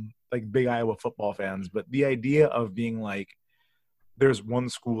become like big Iowa football fans. But the idea of being like, there's one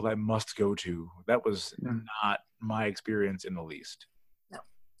school I must go to, that was not my experience in the least.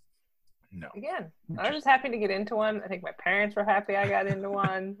 No. Again, I was just happy to get into one. I think my parents were happy I got into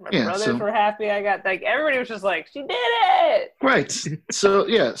one. My brothers were happy I got, like, everybody was just like, she did it! Right. So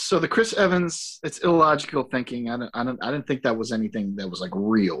the Chris Evans, it's illogical thinking. I didn't think that was anything that was, like,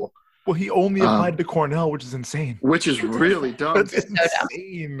 real. Well, he only applied to Cornell, which is insane. Which is really dumb. That's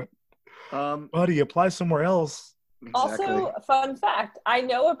insane. Buddy, apply somewhere else. Exactly. Also, fun fact, I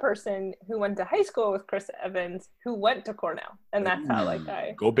know a person who went to high school with Chris Evans who went to Cornell. And that's how,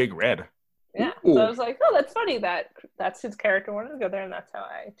 like, Go Big Red. Yeah, so I was like, oh, that's funny that's his character wanted to go there, and that's how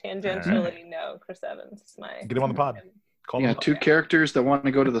I tangentially know Chris Evans. Get him on the pod. Call him 2 characters that want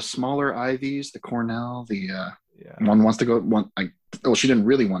to go to the smaller Ivies, the Cornell, one wants to go, she didn't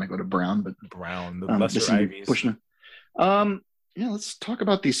really want to go to Brown, but Brown, the lesser Ivies. Pushing her. Let's talk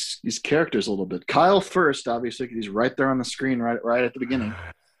about these characters a little bit. Kyle first, obviously, because he's right there on the screen right at the beginning.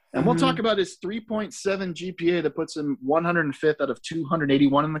 And we'll talk about his 3.7 GPA that puts him 105th out of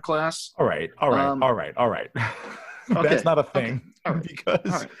 281 in the class. All right. That's not a thing.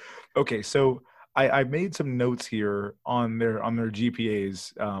 Okay, so I made some notes here on their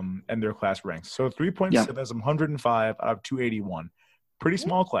GPAs and their class ranks. So 3.7 is 105 out of 281. Pretty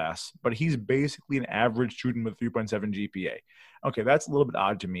small class, but he's basically an average student with 3.7 GPA. Okay, that's a little bit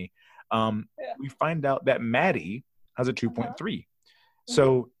odd to me. We find out that Maddie has a 2.3.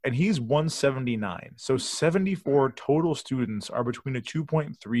 So, and he's 179. So 74 total students are between a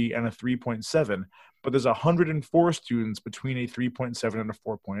 2.3 and a 3.7, but there's 104 students between a 3.7 and a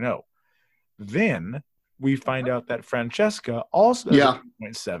 4.0. Then we find out that Francesca also has a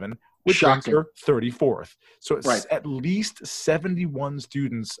 3.7, which ranks her 34th. So it's at least 71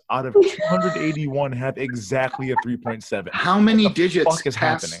 students out of 281 have exactly a 3.7. How many digits fuck is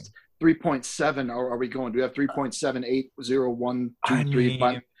happening? 3.7 are we going? Do we have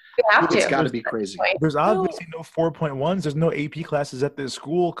 3.7801235? You have to. It's got to be crazy. There's obviously no 4.1s. There's no AP classes at this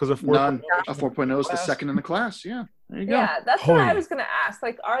school because of 4.0. None. A 4.0 is the second in the class. Yeah. There you go. Yeah, that's what I was going to ask.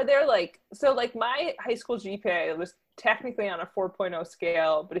 Like, are there my high school GPA was technically on a 4.0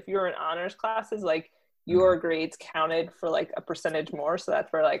 scale, but if you were in honors classes, like your grades counted for like a percentage more. So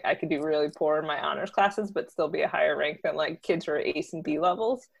that's where like I could do really poor in my honors classes, but still be a higher rank than like kids who are ACE and B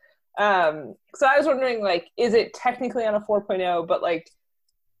levels. So I was wondering, like, is it technically on a 4.0, but like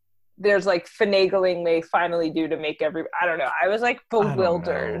there's like finagling they finally do to make I don't know. I was like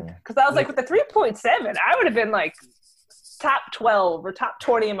bewildered because I was like with the 3.7, I would have been like top 12 or top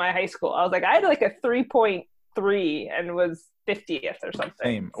 20 in my high school. I was like, I had like a 3.3 and was 50th or something.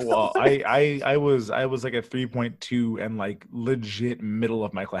 Same. Well, I was like a 3.2 and like legit middle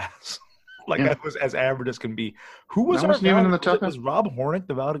of my class. Like I was as average as can be. Who was even in the top? Was Rob Hornick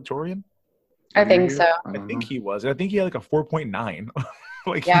the valedictorian? I think so. I think he was. I think he had like a 4.9.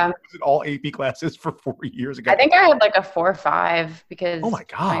 Like he was in all AP classes for 4 years ago. I think I had like a 4.5 because. Oh my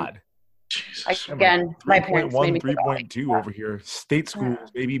God. My parents made me 3.2 over here. State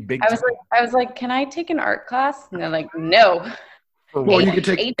schools, baby, big. I was like, can I take an art class? And they're like, no. Well, you could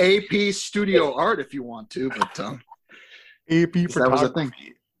take AP Studio Art if you want to, but AP photography. That was a thing.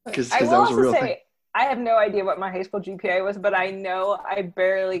 Because that will was a real also say, thing. I have no idea what my high school GPA was, but I know I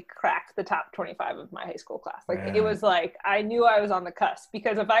barely cracked the top 25 of my high school class. Like it was like I knew I was on the cusp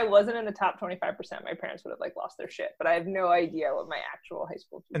because if I wasn't in the top 25%, my parents would have like lost their shit. But I have no idea what my actual high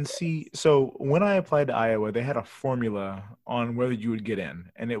school GPA And see, so when I applied to Iowa, they had a formula on whether you would get in,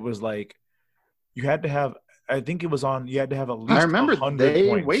 and it was like you had to have. I think it was on. You had to have at least. I remember 100 they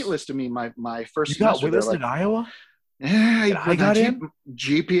points. waitlisted me my first You got semester. waitlisted in Iowa? Yeah, I got in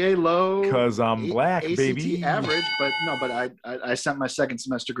GPA low because I'm black, ACT baby. Average, but I sent my second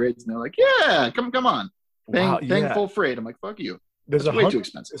semester grades, and they're like, "Yeah, come on, paying full freight." I'm like, "Fuck you." There's That's way too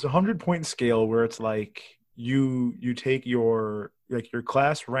expensive. It's a 100-point scale where it's like you take your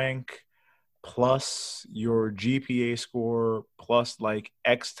class rank plus your GPA score plus like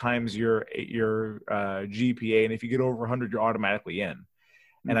X times your GPA, and if you get over 100, you're automatically in.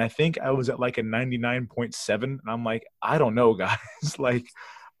 And I think I was at like a 99.7, and I'm like, I don't know, guys. Like,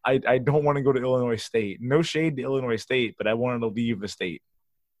 I don't want to go to Illinois State. No shade to Illinois State, but I wanted to leave the state.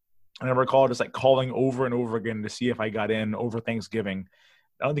 And I recall just like calling over and over again to see if I got in over Thanksgiving.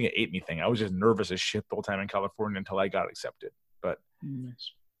 I don't think it ate anything. I was just nervous as shit the whole time in California until I got accepted. But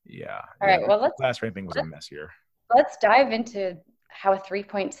yeah. All right. Well, the class ranking was a mess here. Let's dive into how a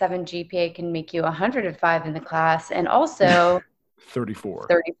 3.7 GPA can make you 105 in the class, and also 34.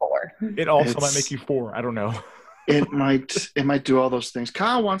 It also might make you 4. I don't know. It might do all those things.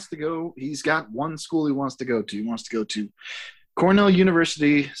 Kyle wants to go. He's got one school he wants to go to. He wants to go to Cornell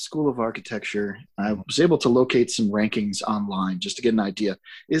University School of Architecture. I was able to locate some rankings online just to get an idea.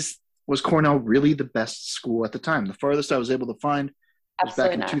 Was Cornell really the best school at the time? The farthest I was able to find was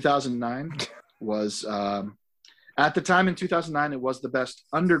back in 2009. Was at the time in 2009, it was the best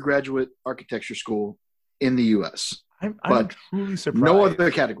undergraduate architecture school in the U.S. I'm truly surprised. No other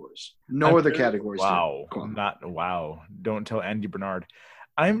categories. Other categories. Wow. Wow. Don't tell Andy Bernard.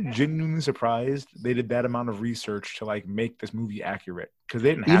 I'm genuinely surprised they did that amount of research to like make this movie accurate because they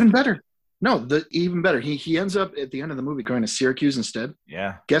didn't have even to. better. No, even better. He ends up at the end of the movie going to Syracuse instead.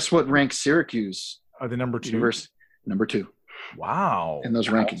 Yeah. Guess what ranks Syracuse? The number 2. Number 2. Wow. In those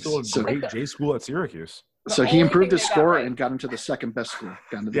rankings. Also a great J school at Syracuse. So he improved his score and got into the second best school.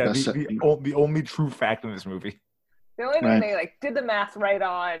 Got into the best the only true fact in this movie. The only thing they like did the math right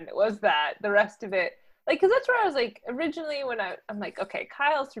on was that. The rest of it, like, because that's where I was like originally when I'm like, okay,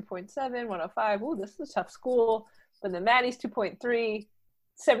 Kyle's 3.7, 105. Ooh, this is a tough school. But then Maddie's 2.3,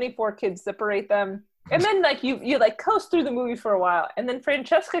 74 kids separate them, and then like you like coast through the movie for a while, and then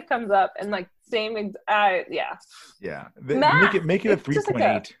Francesca comes up and like same, yeah. Make it a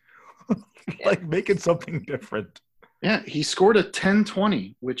 3.8. Like make it something different. Yeah, he scored a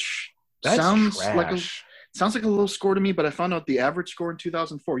 1020, which sounds like a low score to me, but I found out the average score in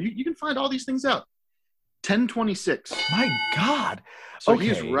 2004. You can find all these things out. 1026. My God. So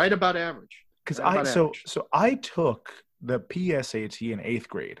he's right about average. Because I took the PSAT in 8th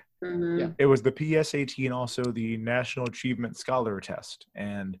grade. Mm-hmm. Yeah. It was the PSAT and also the National Achievement Scholar Test.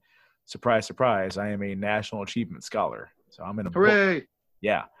 And surprise, surprise, I am a National Achievement Scholar. So I'm in a Hooray! book.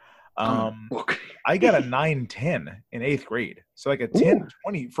 Yeah. I got a 9.10 in 8th grade. So like a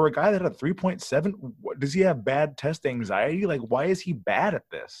 10.20 for a guy that had a 3.7. Does he have bad test anxiety? Like, why is he bad at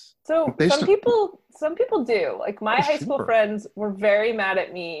this? So some people do. Like my high school friends were very mad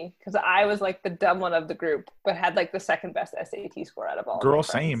at me because I was like the dumb one of the group, but had like the second best SAT score out of all. Girl,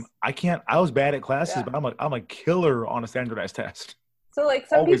 same. I was bad at classes, but I'm a killer on a standardized test. So like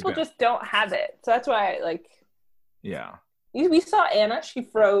some people just don't have it. So that's why yeah. We saw Anna. She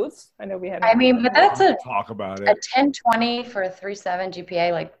froze. I know we had. I mean, but that's talk about it. A 10.20 for a 3.7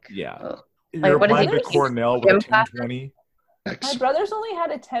 GPA. Like, yeah. Like, what is it? Cornell with a 10.20. My brothers only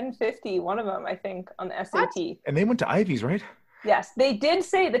had a 10.50. One of them, I think, on the SAT. What? And they went to Ivies, right? Yes, they did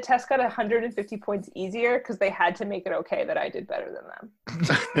say the test got 150 points easier because they had to make it okay that I did better than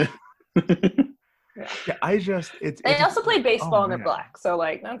them. Yeah, They also played baseball and they're black, so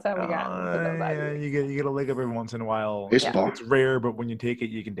like that's how we got. Yeah, you get a leg up every once in a while. Baseball. It's rare, but when you take it,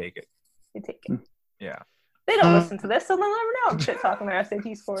 you can take it. You take it. Yeah. They don't listen to this, so they'll never know I'm shit talking their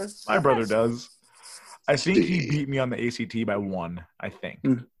SAT scores. My brother does. I think he beat me on the ACT by 1. I think. I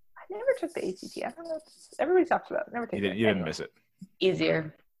never took the ACT. I don't know. Everybody talks about it. Never take it. You didn't miss it.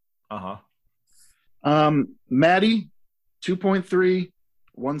 Easier. Maddie, 2.3.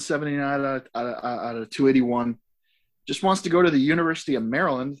 179 out of 281. Just wants to go to the University of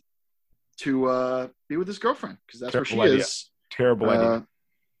Maryland to be with his girlfriend because that's where she is. Terrible idea.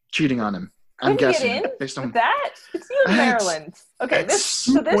 Cheating on him. I'm guessing. Based on that, it's in Maryland. Okay, this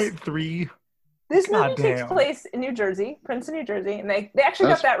 2.3. This movie takes place in New Jersey, Princeton, New Jersey, and they actually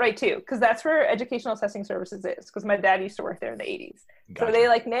got that right too because that's where Educational Assessing Services is. Because my dad used to work there in the 80s, so they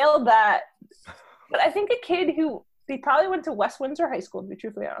like nailed that. But I think a kid who he probably went to West Windsor High School, to be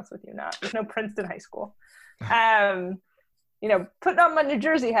truthfully honest with you. There's no Princeton High School. Putting on my New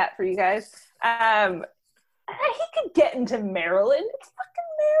Jersey hat for you guys. He could get into Maryland. It's fucking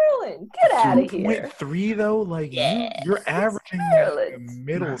Maryland. Get out of here. 3 though, like you're averaging like a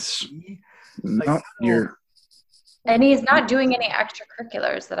middle C. No, you're. And he's not doing any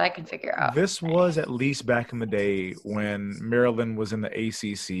extracurriculars that I can figure out. This was at least back in the day when Maryland was in the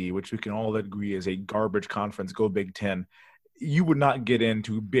ACC, which we can all agree is a garbage conference. Go Big Ten. You would not get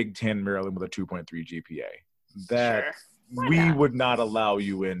into Big Ten Maryland with a 2.3 GPA. We would not allow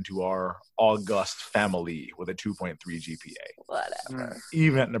you into our august family with a 2.3 GPA. Whatever.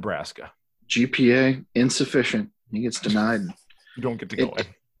 Even at Nebraska. GPA insufficient. He gets denied. You don't get to go in.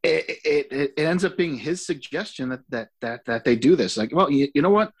 It ends up being his suggestion that they do this. Like, well, you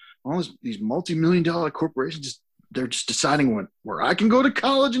know what? All these multi-million-dollar corporations, they're just deciding where I can go to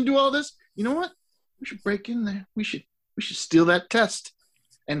college and do all this. You know what? We should break in there. We should steal that test.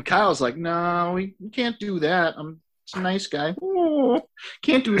 And Kyle's like, no, we can't do that. I'm a nice guy. Oh,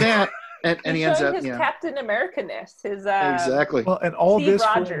 can't do that. And he ends up his Captain America-ness. His exactly. Well, and all Steve this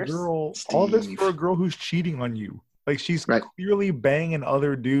Rogers. for a girl who's cheating on you. Like she's clearly banging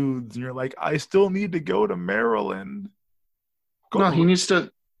other dudes, and you're like, I still need to go to Maryland. No, he needs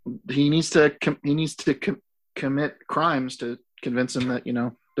to commit crimes to convince him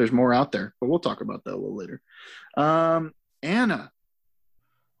that there's more out there. But we'll talk about that a little later. Anna,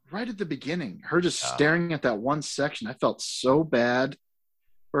 right at the beginning, her just staring at that one section, I felt so bad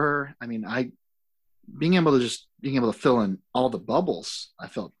for her. I mean, being able to fill in all the bubbles, I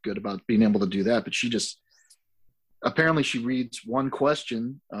felt good about being able to do that. But apparently she reads one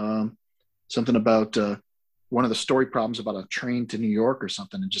question, something about one of the story problems about a train to New York or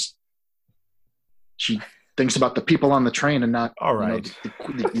something, and just she thinks about the people on the train and not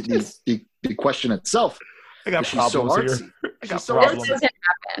the question itself. I got problems here. This doesn't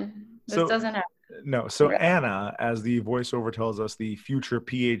happen. This doesn't happen. No, so Anna, as the voiceover tells us, the future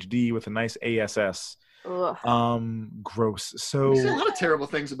PhD with a nice ASS. Gross. So there's a lot of terrible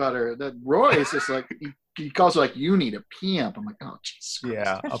things about her. That Roy is just like he calls her like you need a pimp. I'm like, oh Jesus.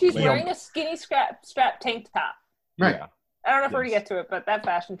 Yeah. She's wearing a skinny strap tank top. Right. Yeah. I don't know if we're gonna get to it, but that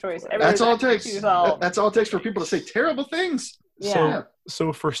fashion choice. That's all it takes. That's all it takes for people to say terrible things. Yeah.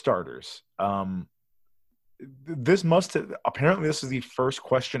 So for starters, this is the first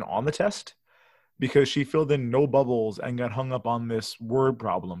question on the test because she filled in no bubbles and got hung up on this word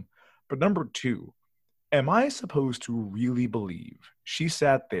problem. But number 2, am I supposed to really believe she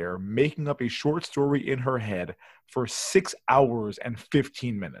sat there making up a short story in her head for 6 hours and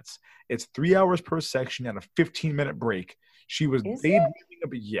 15 minutes? It's 3 hours per section and a 15-minute break. She was daydreaming.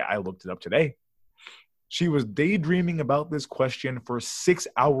 Yeah, I looked it up today. She was daydreaming about this question for 6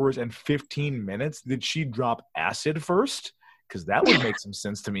 hours and 15 minutes. Did she drop acid first? Because that would make some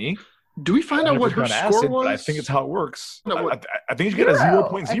sense to me. Do we find out what her score was? But I think it's how it works. No, I think she got a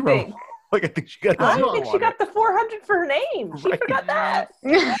 0.0. I think she got. I think she got the 400 for her name. She forgot that.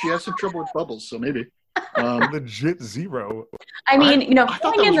 She has some trouble with bubbles, so maybe. Legit 0. I mean,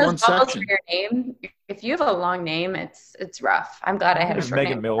 filling in those bubbles for your name. If you have a long name, it's rough. I'm glad I had a short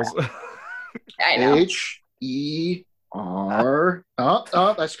Megan name. Mills. I know. H-E-R.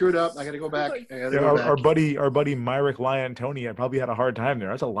 Oh, I screwed up. I got to go back. Our buddy Myrick Liontonia probably had a hard time there.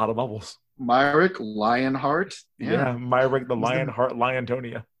 That's a lot of bubbles. Myrick Lionheart. Yeah, Myrick the Lionheart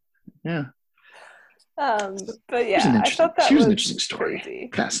Liontonia. Yeah. But yeah, I thought that was was an interesting story. Crazy.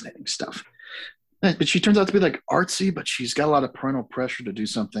 Fascinating stuff. But she turns out to be like artsy, but she's got a lot of parental pressure to do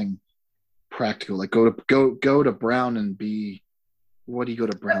something practical, like go to Brown and be. What do you go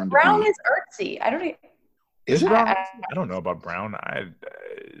to Brown? But Brown to be? is artsy. I don't. Is it Brown? I don't know about Brown. I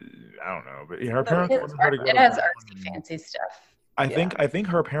don't know, but her parents wanted her to go. It has artsy, fancy stuff. I think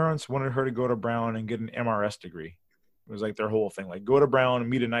her parents wanted her to go to Brown and get an MRS degree. It was like their whole thing, like go to Brown and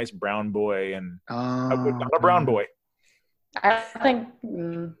meet a nice brown boy, and not a brown boy. I think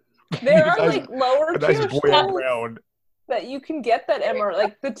there are like lower tier schools Brown that you can get that MRS.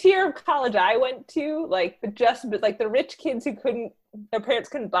 Like the tier of college I went to, like the rich kids who their parents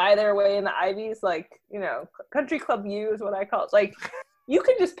couldn't buy their way in the Ivies, like Country Club U is what I call it. Like you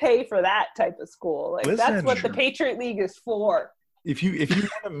could just pay for that type of school. Like that's what the Patriot League is for. If you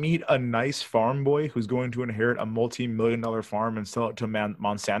want to meet a nice farm boy who's going to inherit a multi-million-dollar farm and sell it to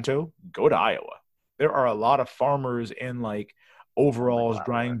Monsanto, go to Iowa. There are a lot of farmers in like overalls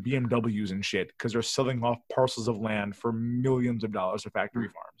drying BMWs and shit because they're selling off parcels of land for millions of dollars to factory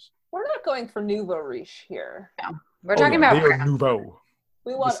farms. We're not going for nouveau riche here. No, we're talking about nouveau.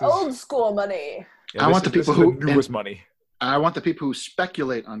 We want old school money. Yeah, I want the people who newest money. I want the people who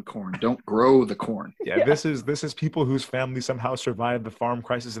speculate on corn, don't grow the corn. Yeah, this is people whose family somehow survived the farm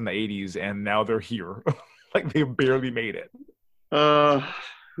crisis in the 80s and now they're here. Like they barely made it.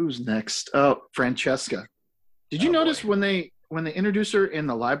 Who's next? Oh, Francesca. Did you notice when they introduce her in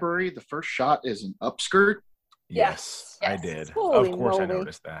the library, the first shot is an upskirt? Yes. I did. Holy of course moly. I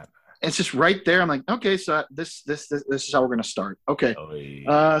noticed that. It's just right there. I'm like, okay, so this is how we're going to start. Okay.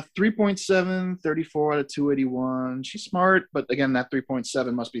 3.7, 34 out of 281. She's smart, but Again, that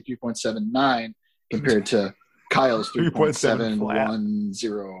 3.7 must be 3.79 compared to Kyle's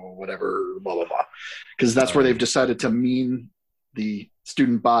 3.710, whatever, blah, blah, blah. Because that's where they've decided to mean the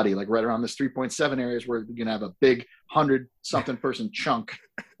student body, like right around this 3.7 areas where you're going to have a big 100-something person chunk,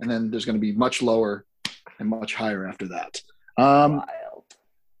 and then there's going to be much lower and much higher after that.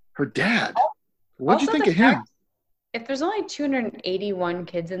 Her dad. What'd you think of him? If there's only 281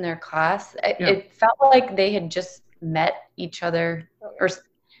 kids in their class, it felt like they had just met each other or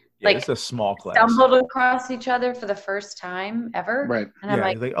it's a small class. Stumbled across each other for the first time ever. Right. And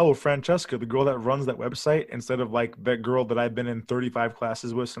I'm like, oh, Francesca, the girl that runs that website, instead of like that girl that I've been in 35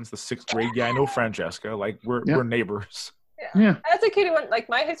 classes with since the 6th grade. Yeah, I know Francesca. Like we're neighbors. Yeah. As a kid who went, like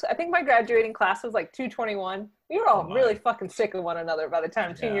my high school, I think my graduating class was like 221. We were all really fucking sick of one another by the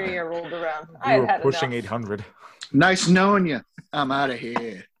time senior year rolled around. We were pushing 800. Nice knowing you. I'm out of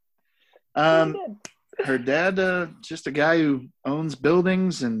here. Her dad, just a guy who owns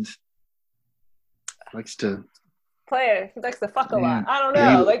buildings and likes to play. He likes to fuck a lot. I don't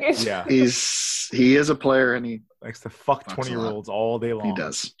know. He is a player and he likes to fuck 20-year-olds all day long. He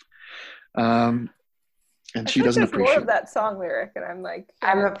does. And she doesn't appreciate more of that song lyric, and I'm like,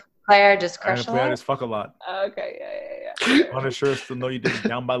 I'm a player, just crush a lot. I just fuck a lot. Okay, yeah. Punisher still know you did it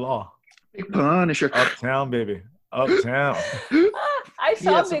down by law. Big Punisher. Uptown, baby. Uptown. I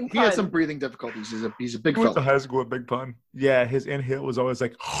saw Big Pun. He had some breathing difficulties. He's a big fella. Went to high school with Big Pun. Yeah, his inhale was always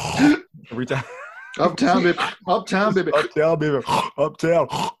like every time. Uptown, baby. Uptown, baby. Uptown, baby. Uptown.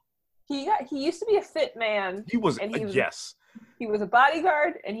 He used to be a fit man. He was yes. He was a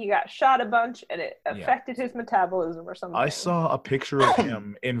bodyguard, and he got shot a bunch, and it affected his metabolism or something. I saw a picture of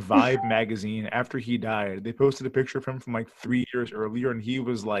him in Vibe magazine after he died. They posted a picture of him from like 3 years earlier, and he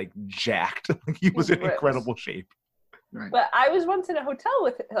was like jacked. He was in incredible shape. Right. But I was once in a hotel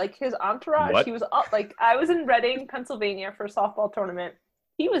with like his entourage. What? He was like I was in Reading, Pennsylvania for a softball tournament.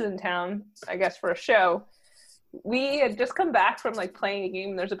 He was in town, I guess, for a show. We had just come back from like playing a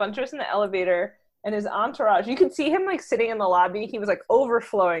game, and there's a bunch of us in the elevator. And his entourage, you could see him like sitting in the lobby. He was like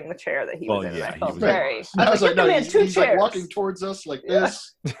overflowing the chair that he was in. Yeah, I felt very. I was like, no, he's like walking towards us like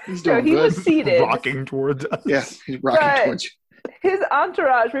this. He's doing good. Was seated. Rocking towards us. Yeah, he's rocking towards you. his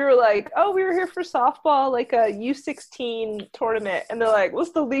entourage, we wwere like, oh, we were here for softball, like a U16 tournament. And they're like,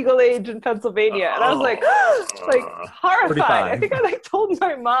 what's the legal age in Pennsylvania? And I was like horrified. 45. I think I told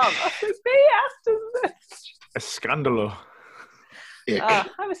my mom. I was like, they asked us this. Escandalo. Ick.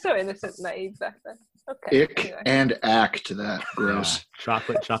 I was so innocent and naive back then. Okay. Ick anyway. and ack to that. Gross. Yeah.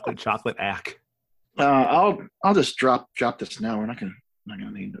 Chocolate ack. I'll just drop this now. We're not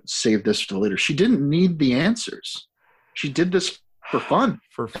gonna need to save this for later. She didn't need the answers. She did this for fun.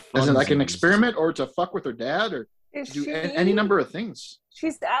 As in like an experiment or to fuck with her dad or to do any number of things.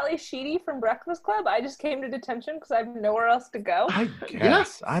 She's Ali Sheedy from Breakfast Club. I just came to detention because I have nowhere else to go. I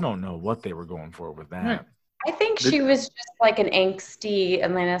guess. I don't know what they were going for with that. Right. I think she was just like an angsty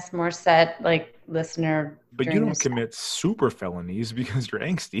Alanis Morissette listener. But you don't commit super felonies because you're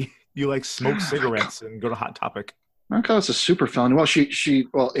angsty. You like smoke cigarettes and go to Hot Topic. I don't call this a super felony. Well, she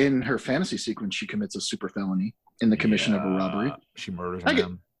in her fantasy sequence, she commits a super felony in the commission of a robbery. She murders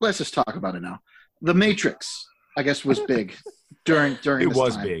them. Let's just talk about it now. The Matrix, I guess, was big during It this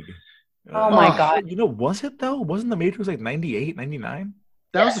was time. big. Oh my God. You know, was it though? Wasn't the Matrix like 98, 99?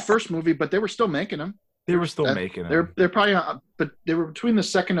 That was the first movie, but they were still making them. They were still making them. They're probably, but they were between the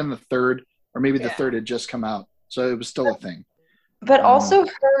second and the third, or maybe the third had just come out, so it was still a thing. But also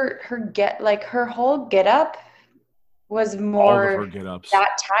her whole get up was more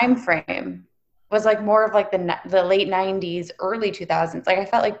that time frame was like more of like the late 90s, early 2000s. Like I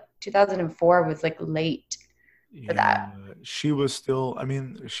felt like 2004 was like late for that. She was still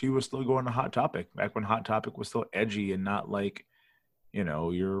going to Hot Topic back when Hot Topic was still edgy and not like, you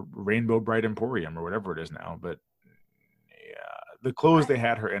know, your Rainbow Bright Emporium or whatever it is now. But yeah, the clothes they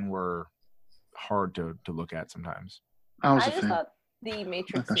had her in were hard to look at sometimes. I just thought the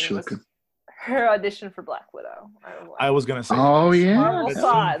Matrix scene was her audition for Black Widow. I was gonna say. Oh yeah. Marvel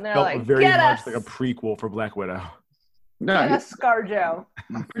saw it and they're like, very get much us. like a prequel for Black Widow. No, Get us ScarJo.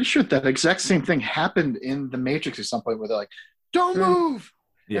 I'm pretty sure that exact same thing happened in the Matrix at some point where they're like, "Don't move,"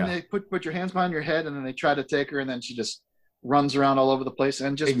 and they put your hands behind your head, and then they try to take her, and then she just runs around all over the place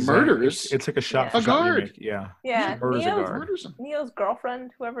and just murders. It's like a shot a guard. Yeah. Murders a guard. Neo's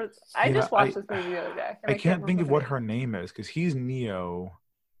girlfriend, whoever. I just watched this movie the other day. I can't think of what her name is because he's Neo.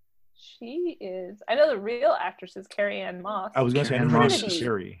 She is. I know the real actress is Carrie-Anne Moss. I was going to say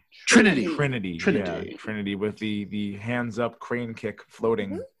Trinity. Trinity. Yeah, Trinity with the hands up crane kick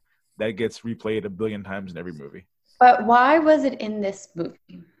floating that gets replayed a billion times in every movie. But why was it in this movie?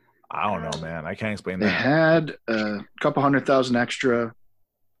 I don't know, man. I can't explain they that. They had a couple $100,000 extra,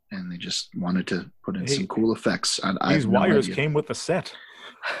 and they just wanted to put in some cool effects. These wires came with the set,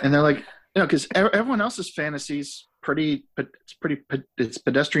 and they're like, you know, because everyone else's fantasies it's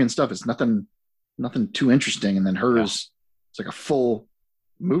pedestrian stuff. It's nothing too interesting, and then hers, it's like a full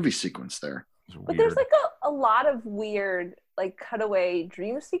movie sequence there. But there's like a lot of weird like cutaway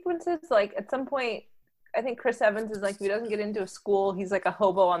dream sequences. Like at some point, I think Chris Evans is like, if he doesn't get into a school, he's like a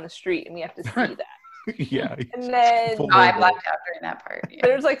hobo on the street, and we have to see that. Yeah. And then I blacked out during that part. Yeah.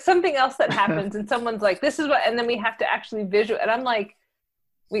 There's like something else that happens, and someone's like, "This is what," and then we have to actually visual. And I'm like,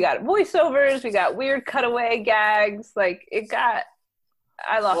 we got voiceovers, we got weird cutaway gags. Like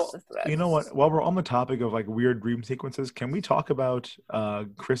I lost the thread. You know what? While we're on the topic of like weird dream sequences, can we talk about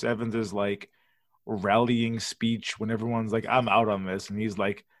Chris Evans's like rallying speech when everyone's like, "I'm out on this," and he's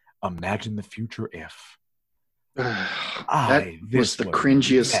like, "Imagine the future if." That was the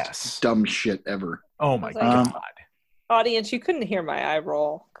cringiest dumb shit ever. Oh my God. Audience, you couldn't hear my eye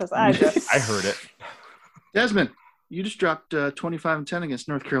roll because I just I heard it. Desmond, you just dropped 25-10 against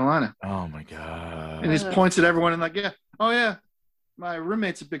North Carolina. Oh my God. And he just points at everyone and like, yeah, my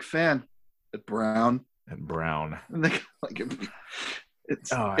roommate's a big fan at Brown. And Brown. And they, like, it's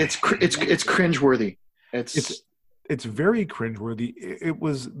cringeworthy. It's very cringeworthy. It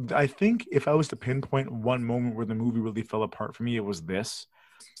was, I think, if I was to pinpoint one moment where the movie really fell apart for me, it was this.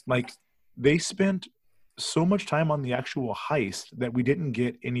 Like, they spent so much time on the actual heist that we didn't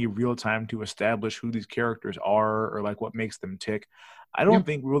get any real time to establish who these characters are or like what makes them tick. I don't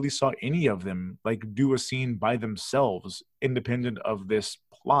think we really saw any of them like do a scene by themselves independent of this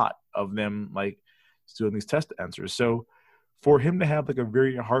plot of them like doing these test answers. So for him to have like a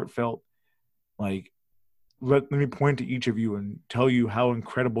very heartfelt like, let me point to each of you and tell you how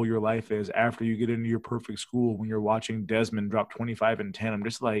incredible your life is after you get into your perfect school when you're watching Desmond drop 25-10. I'm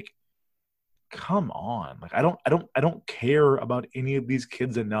just like, come on. Like, I don't care about any of these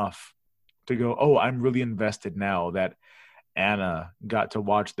kids enough to go, oh, I'm really invested now that Anna got to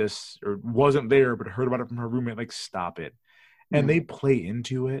watch this or wasn't there, but heard about it from her roommate. Like, stop it. And they play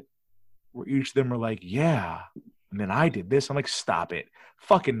into it where each of them are like, yeah. And then I did this. I'm like, stop it.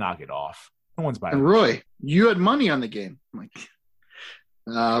 Fucking knock it off. No one's buying. And Roy, you had money on the game. I'm like,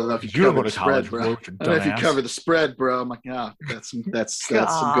 I don't know if you cover the spread, bro. I don't know if you cover the spread, bro. I'm like, that's some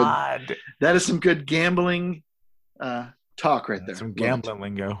good. That is some good gambling talk right there. Some gambling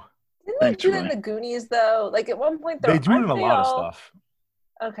lingo. Didn't they do that in the Goonies though? Like at one point, they do it in a lot of stuff.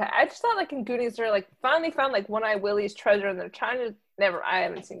 Okay, I just thought like in Goonies they're like finally found like One-Eye Willie's treasure and they're trying to. I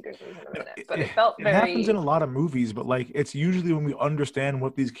haven't seen Goonies in a minute, but it felt very. It happens in a lot of movies, but like it's usually when we understand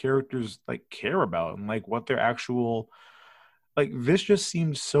what these characters like care about and like what their actual. Like this just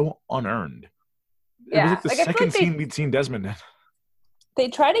seems so unearned. Yeah, it was like the second scene we'd seen Desmond in. They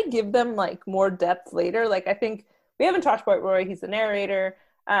try to give them like more depth later. Like I think we haven't talked about Roy. He's the narrator.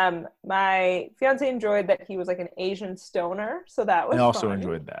 My fiance enjoyed that he was like an Asian stoner, so that was. I also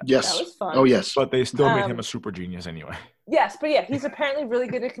enjoyed that. Yes. That was fun. Oh yes. But they still made him a super genius anyway. Yes, but yeah, he's apparently really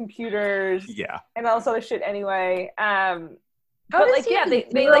good at computers. Yeah. And all this other shit anyway. But like yeah,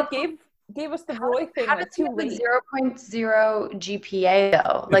 they like gave us the Roy thing like too late. 0.0 GPA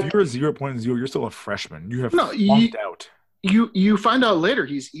though. Like if you're a 0.0, you're still a freshman. You have flunked out. You find out later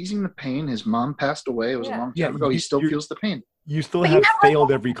he's easing the pain. His mom passed away. It was a long time ago. He still feels the pain. You still have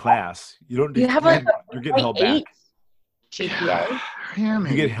failed every class. You don't. You're getting held back. GPA. Yeah,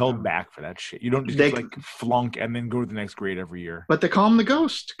 you get held back for that shit. You don't just like flunk and then go to the next grade every year. But they call him the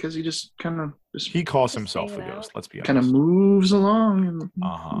Ghost because he just kind of he calls himself the Ghost. Let's be honest. Kind of moves along,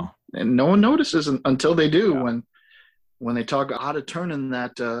 and no one notices until they do when they talk how to turn in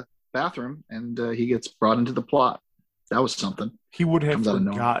that bathroom, and he gets brought into the plot. That was something. He would have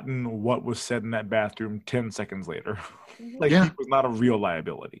forgotten what was said in that bathroom 10 seconds later. He was not a real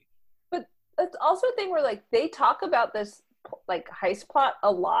liability. But it's also a thing where like they talk about this like heist plot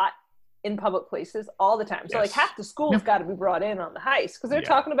a lot in public places all the time. So like half the school's got to be brought in on the heist because they're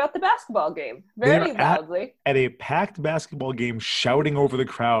talking about the basketball game very loudly. At a packed basketball game, shouting over the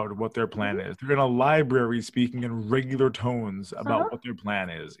crowd what their plan is. They're in a library speaking in regular tones about what their plan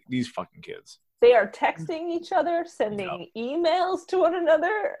is. These fucking kids. They are texting each other, sending emails to one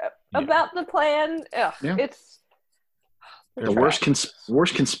another about the plan. Ugh, it's the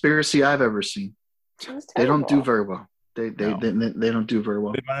worst conspiracy I've ever seen. They don't do very well. They don't do very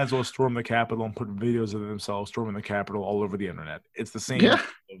well. They might as well storm the Capitol and put videos of themselves storming the Capitol all over the internet. It's the same of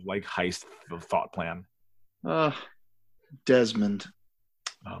like heist thought plan. Desmond.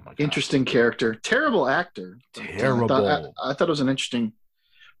 Oh my God. Interesting character. Terrible actor. Terrible. I thought it was an interesting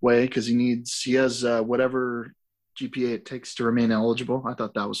way because he has whatever GPA it takes to remain eligible. I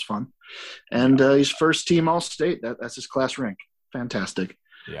thought that was fun. And he's first team All-State. That's his class rank. Fantastic.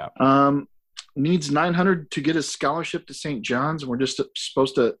 Yeah. Needs 900 to get his scholarship to St. John's, and we're just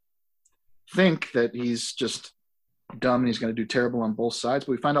supposed to think that he's just dumb and he's going to do terrible on both sides.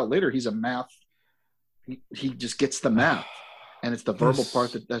 But we find out later he's a math. He just gets the math, and it's the verbal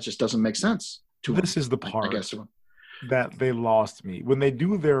part that just doesn't make sense to him. This is the part that they lost me when they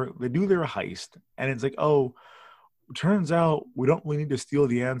do their heist, and it's like, oh, turns out we don't really need to steal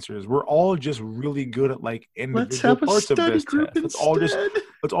the answers. We're all just really good at like individual parts of this test.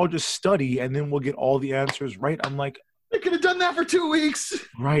 Let's all just study, and then we'll get all the answers right. I'm like, they could have done that for 2 weeks.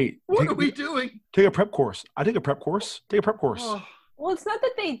 Right. What are we doing? Take a prep course. I take a prep course. Take a prep course. Oh. Well, it's not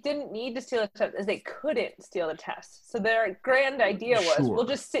that they didn't need to steal the test, is they couldn't steal the test. So their grand idea was, we'll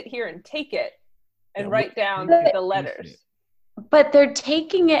just sit here and take it and write down the letters. But they're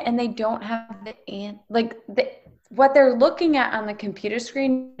taking it and they don't have what they're looking at on the computer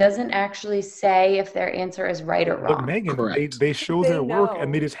screen doesn't actually say if their answer is right or wrong. But Megan, they show their work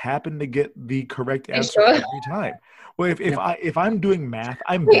and they just happen to get the correct answer every time. Well, if I'm doing math,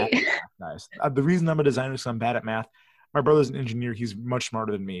 I'm bad at math, guys. The reason I'm a designer is because I'm bad at math. My brother's an engineer. He's much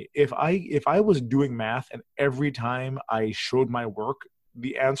smarter than me. If I was doing math and every time I showed my work,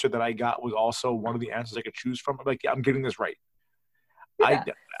 the answer that I got was also one of the answers I could choose from, I'm like, yeah, I'm getting this right. Yeah.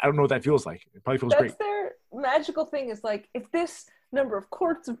 I don't know what that feels like. It probably feels great. Their magical thing is like, if this number of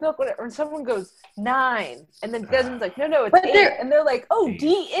quarts of milk, whatever, and someone goes 9, and then Desmond's like, no, it's 8, and they're like, oh, D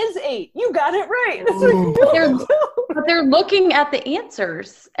is 8. You got it right. It's like, but they're looking at the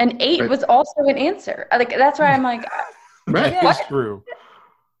answers, and 8 was also an answer. Like that's why I'm like, it's true.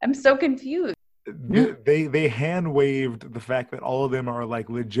 I'm so confused. They hand waved the fact that all of them are like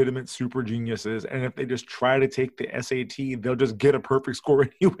legitimate super geniuses, and if they just try to take the SAT, they'll just get a perfect score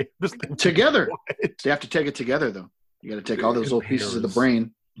anyway. Together, they have to take it together though. You got to take all those little pieces of the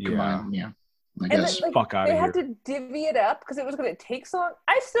brain. Combine. Yeah. I guess. Then, fuck out of here. They had to divvy it up because it was going to take so long.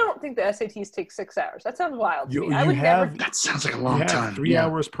 I still don't think the SATs take 6 hours. That sounds wild to me. I would never. That sounds like a long time. 3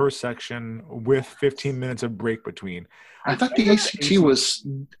 hours per section with 15 minutes of break between. I thought the ACT was.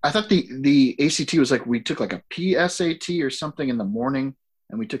 I thought the ACT was like we took like a PSAT or something in the morning,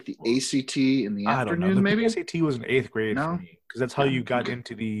 and we took the ACT in the I don't know. afternoon. Maybe the ACT was in 8th grade No? for me because that's how you got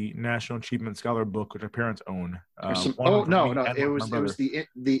into the National Achievement Scholar book, which our parents own. It was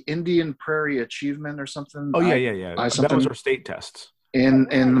the Indian Prairie Achievement or something. Oh yeah. That was our state tests in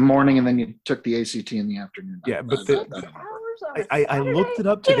the morning, and then you took the ACT in the afternoon. Yeah, but I looked it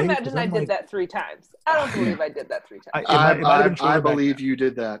up today. I can't imagine I did that 3 times. I don't believe I did that 3 times. I believe you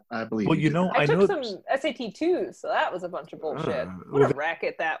did that. I believe. Well, I took some SAT 2s, so that was a bunch of bullshit. What a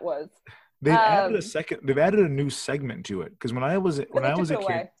racket that was. They've added a new segment to it because when I was a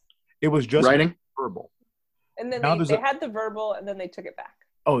kid, it was just writing verbal. And then they had the verbal, and then they took it back.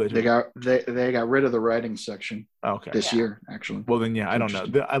 Oh, they got rid of the writing section. This year, actually. Well, then I don't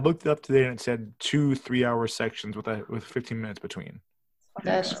know. I looked it up today, and it said 2 3-hour sections with 15 minutes between.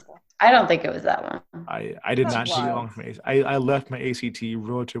 I don't think it was that one. I did not take long from ACT. I left my ACT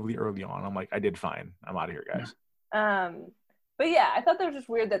relatively early on. I'm like, I did fine. I'm out of here, guys. But yeah, I thought that was just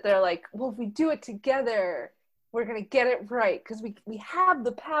weird that they're like, well, if we do it together, we're gonna get it right because we have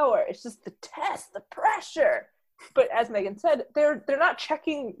the power. It's just the test, the pressure. But as Megan said, they're not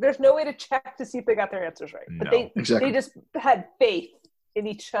checking. There's no way to check to see if they got their answers right. But they just had faith in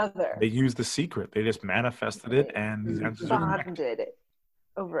each other. They used the secret. They just manifested it, and these answers are bonded it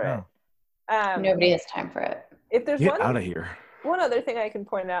over it. Nobody has time for it. If there's Get out of here. One other thing I can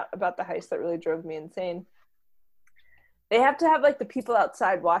point out about the heist that really drove me insane. They have to have like the people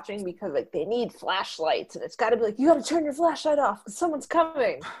outside watching because like they need flashlights, and it's got to be like, you got to turn your flashlight off because someone's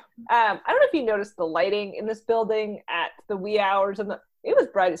coming. I don't know if you noticed the lighting in this building at the wee hours it was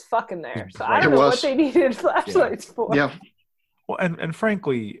bright as fuck in there. So I don't know what they needed flashlights for. Yeah. Well, and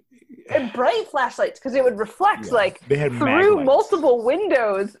frankly, and bright flashlights because it would reflect they had through multiple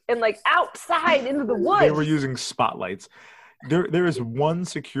windows and like outside into the woods. They were using spotlights. There is one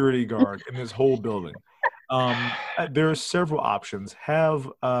security guard in this whole building. There are several options. Have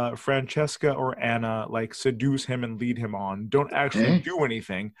Francesca or Anna like seduce him and lead him on. Don't actually do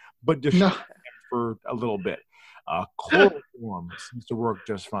anything, but distract him for a little bit. Chloroform seems to work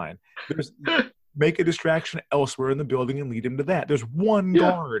just fine. Make a distraction elsewhere in the building and lead him to that. There's one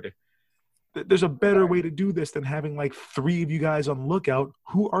guard. There's a better way to do this than having like 3 of you guys on lookout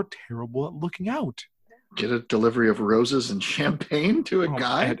who are terrible at looking out. Get a delivery of roses and champagne to a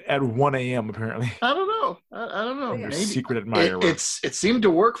guy at 1 a.m. apparently. I don't know. I don't know. Your secret admirer. It seemed to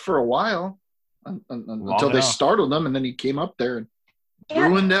work for a while until they startled him, and then he came up there and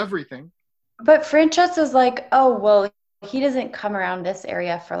ruined everything. But Francesca's like, oh well, he doesn't come around this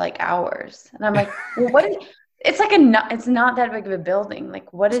area for like hours, and I'm like, well, what? It's like it's not that big of a building.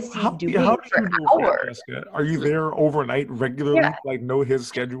 Like, what is he doing for hours? Are you there overnight regularly? Like, know his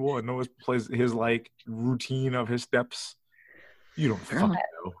schedule and know his like routine of his steps. You don't fucking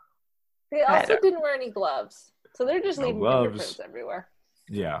know. They also didn't wear any gloves, so they're just leaving fingerprints everywhere.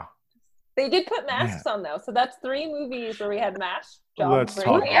 Yeah. They did put masks on though, so that's 3 movies where we had masks. Let's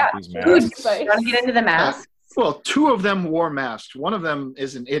talk about these masks. You want to get into the masks? Well, 2 of them wore masks. One of them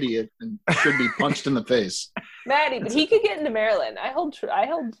is an idiot and should be punched in the face. Maddie, but he could get into Maryland. I held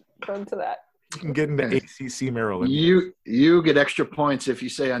firm to that. You can get into ACC Maryland. You get extra points if you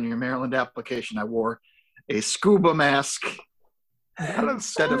say on your Maryland application, I wore a scuba mask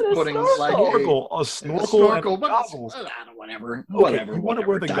instead of putting like a snorkel, but goggles. Whatever. You want to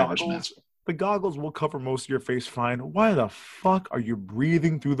wear the goggles? The goggles will cover most of your face fine. Why the fuck are you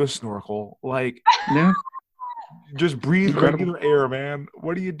breathing through the snorkel? Like, just breathe regular air, man.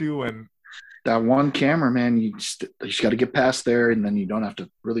 What are you doing? That one camera, man, you just got to get past there, and then you don't have to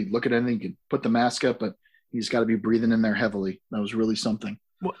really look at anything. You can put the mask up, but you just got to be breathing in there heavily. That was really something.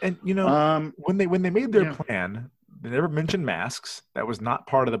 Well, and when they made their plan, they never mentioned masks. That was not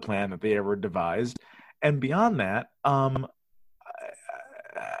part of the plan that they ever devised. And beyond that,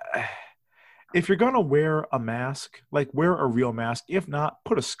 if you're gonna wear a mask, like wear a real mask. If not,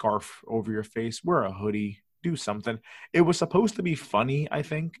 put a scarf over your face. Wear a hoodie. Do something. It was supposed to be funny, I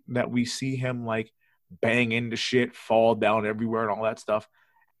think, that we see him like bang into shit, fall down everywhere, and all that stuff.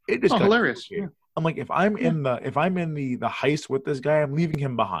 It just got hilarious. Yeah. I'm like, if I'm in the heist with this guy, I'm leaving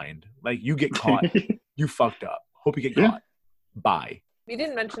him behind. Like, you get caught, you fucked up. Hope you get caught. Bye. We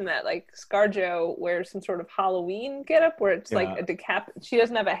didn't mention that like ScarJo wears some sort of Halloween getup where it's like a she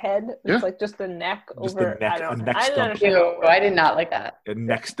doesn't have a head. It's like just the neck over. I don't know. I did not like that. A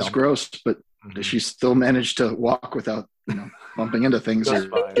neck stump. It's gross, but she still managed to walk without bumping into things or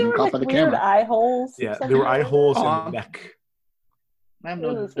getting caught by the camera. Eye holes. Yeah, there were eye holes in the neck. I have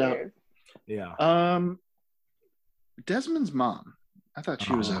no doubt. Yeah. Desmond's mom. I thought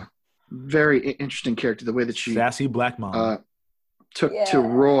she was a very interesting character. The way that she sassy black mom took to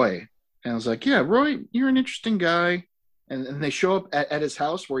Roy, and I was like, "Yeah, Roy, you're an interesting guy." And they show up at his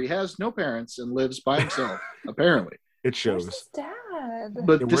house where he has no parents and lives by himself, apparently. It shows. Where's his dad?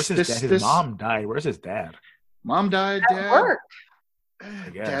 But where's his dad? His mom died. Where's his dad? Mom died, At dad. work. I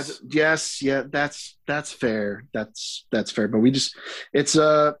guess. Dad, yes, yeah, that's fair. That's fair. But it's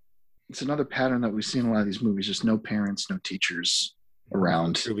another pattern that we see in a lot of these movies. Just no parents, no teachers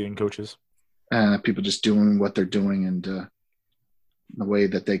around. Cheerleading coaches. People just doing what they're doing, and the way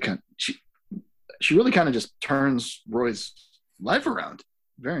that they she really kind of just turns Roy's life around.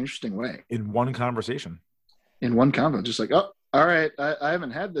 Very interesting way. In one conversation. In one convo, just like, oh, all right, I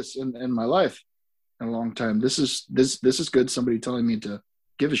haven't had this in my life in a long time. This is good. Somebody telling me to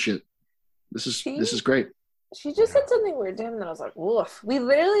give a shit. This is great. She just said something weird to him, and I was like, woof. We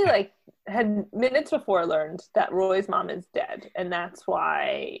literally had minutes before learned that Roy's mom is dead, and that's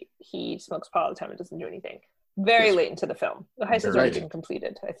why he smokes pot all the time and doesn't do anything. Very late into the film. The heist has already been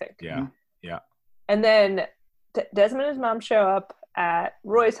completed, I think. Yeah, yeah. And then Desmond and his mom show up at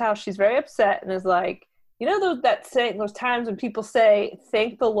Roy's house. She's very upset and is like, you know those times when people say,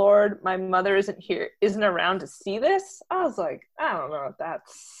 "Thank the Lord, my mother isn't around to see this." I was like, I don't know if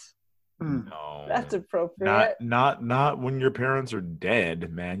that's appropriate. Not when your parents are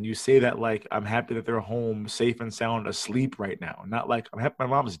dead, man. You say that like, I'm happy that they're home, safe and sound, asleep right now. Not like, I'm happy my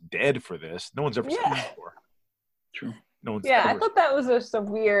mom's dead for this. No one's ever seen it before. True. No one's I thought that was just a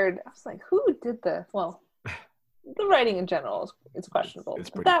weird. I was like, who did this? Well, the writing in general is questionable.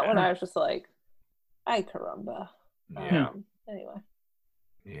 But that one, I was just like, ay caramba. Yeah. Anyway.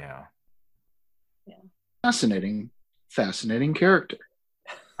 Yeah. Fascinating character.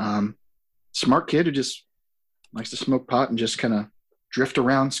 Smart kid who just likes to smoke pot and just kind of drift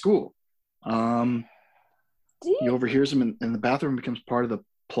around school. He overhears him in the bathroom, becomes part of the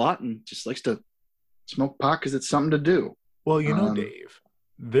plot, and just likes to smoke pot because it's something to do. Well, Dave,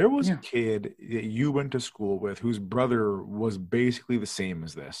 there was a kid that you went to school with whose brother was basically the same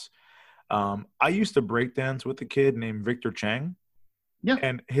as this. I used to breakdance with a kid named Victor Chang. Yeah.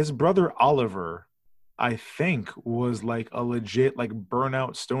 And his brother Oliver, I think, was like a legit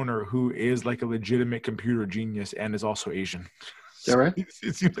burnout stoner who is like a legitimate computer genius and is also Asian. Is that right?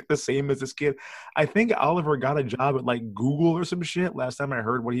 It seems like the same as this kid. I think Oliver got a job at like Google or some shit last time I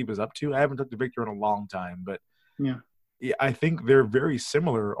heard what he was up to. I haven't talked to Victor in a long time, but yeah, I think they're very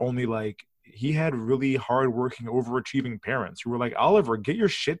similar, only like he had really hardworking, overachieving parents who were like, Oliver, get your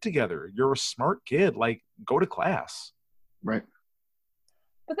shit together. You're a smart kid. Like, go to class. Right.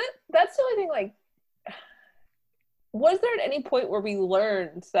 But that's the only thing, like, was there at any point where we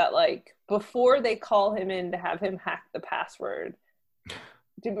learned that, like, before they call him in to have him hack the password,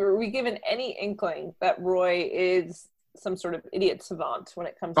 were we given any inkling that Roy is some sort of idiot savant when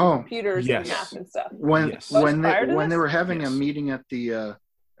it comes to computers and math and stuff? When they were having a meeting at the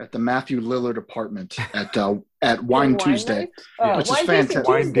Matthew Lillard apartment at Wine Tuesday, which is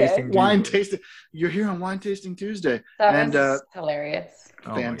fantastic. Wine tasting. You're here on Wine Tasting Tuesday. That was hilarious.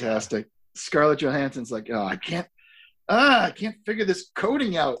 Fantastic. Scarlett Johansson's like, I can't figure this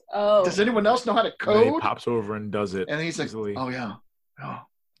coding out. Does anyone else know how to code? And he pops over and does it. And he's like, easily.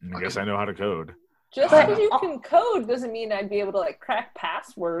 I guess I know how to code. Just because you can code doesn't mean I'd be able to like crack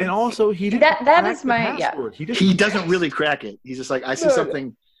passwords. And also, he didn't. That is my password. He doesn't really crack it. He's just like, I see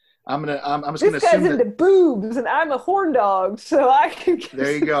something. I'm just gonna assume this guy's into boobs, and I'm a horn dog, so I can.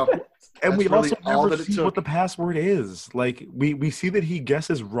 There you go. And we also never see what the password is. Like we see that he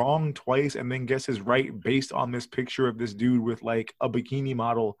guesses wrong twice and then guesses right based on this picture of this dude with like a bikini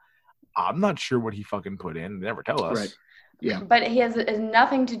model. I'm not sure what he fucking put in. They never tell us. Right. Yeah. But he has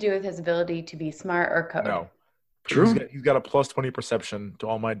nothing to do with his ability to be smart or code. No. True. He's got a plus 20 perception to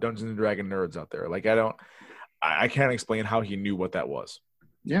all my Dungeons and Dragon nerds out there. Like I can't explain how he knew what that was.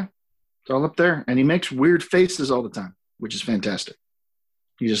 Yeah. It's all up there. And he makes weird faces all the time, which is fantastic.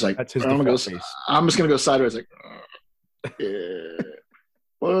 He's just like, that's his I'm just going to go sideways. Like,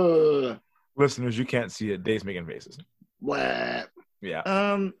 listeners, you can't see it. Dave's making faces. What? Yeah.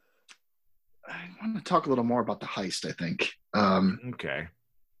 I want to talk a little more about the heist, I think. Okay.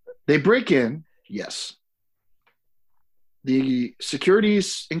 They break in. Yes. The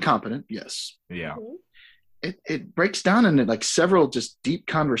security's incompetent. Yes. Yeah. It breaks down into like several just deep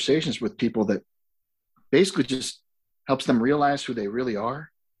conversations with people that basically just helps them realize who they really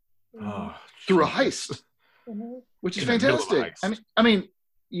are through a heist, which is fantastic. I mean,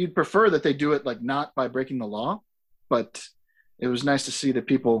 you'd prefer that they do it like not by breaking the law, but it was nice to see that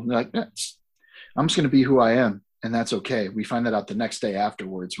people like, I'm just going to be who I am, and that's okay. We find that out the next day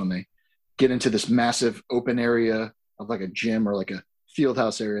afterwards when they get into this massive open area of like a gym or like a field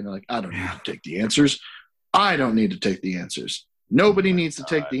house area, and they're like, I don't need to take the answers. I don't need to take the answers. Nobody needs to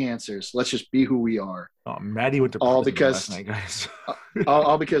take the answers. Let's just be who we are. Oh, Maddie went to all prison because last night, guys.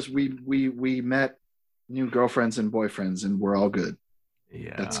 all because we met new girlfriends and boyfriends, and we're all good.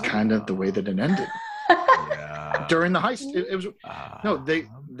 Yeah, that's kind of the way that it ended. Yeah. During the heist, it was no.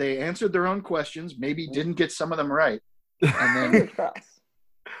 They answered their own questions. Maybe didn't get some of them right, and then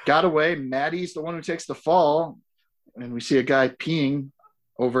got away. Maddie's the one who takes the fall, and we see a guy peeing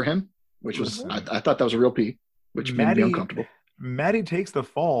over him, which was I thought that was a real pee, which made me uncomfortable. Maddie takes the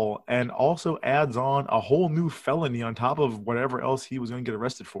fall and also adds on a whole new felony on top of whatever else he was going to get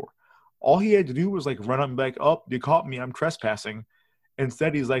arrested for. All he had to do was like run up and back, oh, you caught me, I'm trespassing.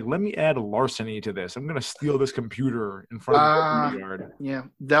 Instead, he's like, let me add larceny to this. I'm going to steal this computer in front of the yard. Yeah,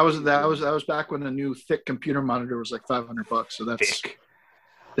 that was back when a new thick computer monitor was like $500. So that's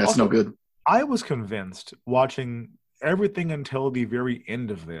also, no good. I was convinced watching everything until the very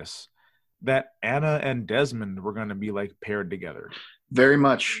end of this that Anna and Desmond were going to be like paired together. Very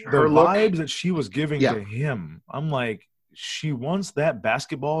much. The vibes that she was giving to him, I'm like, she wants that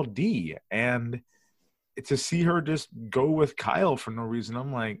basketball D. And to see her just go with Kyle for no reason,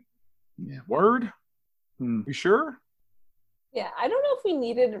 I'm like, word? You sure? Yeah, I don't know if we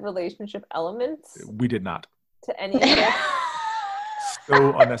needed relationship elements. We did not. To any of this.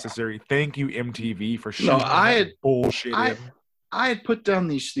 So unnecessary. Thank you, MTV, for shooting bullshit in. I had put down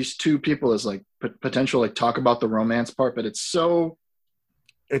these two people as like potential like talk about the romance part, but it's not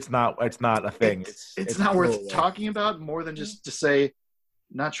a thing. It's not worth talking about more than just to say,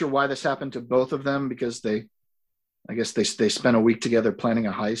 not sure why this happened to both of them, because I guess they spent a week together planning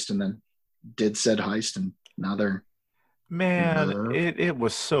a heist and then did said heist, and now they're it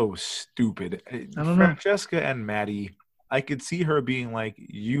was so stupid. I don't know. Francesca and Maddie, I could see her being like,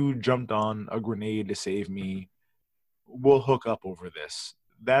 you jumped on a grenade to save me. We'll hook up over this.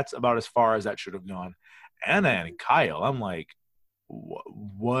 That's about as far as that should have gone. Anna and Kyle, I'm like,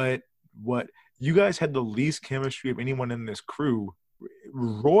 what? You guys had the least chemistry of anyone in this crew.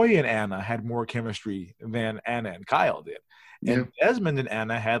 Roy and Anna had more chemistry than Anna and Kyle did. And Desmond and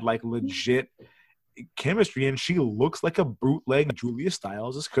Anna had like legit chemistry, and she looks like a bootleg Julia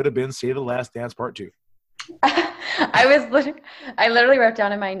Stiles. This could have been Save the Last Dance Part 2. I literally wrote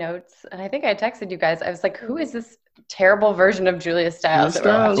down in my notes, and I think I texted you guys. I was like, who is this terrible version of Julia Stiles?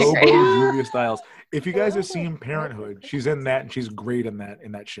 Julia Stiles. If you guys have seen Parenthood, she's in that, and she's great in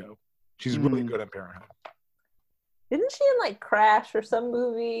that show. She's really good in Parenthood. Isn't she in like Crash or some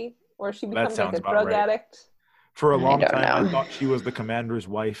movie where she becomes like a drug addict? For a long time, I thought she was the commander's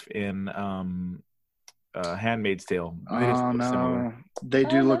wife in Handmaid's Tale. No. They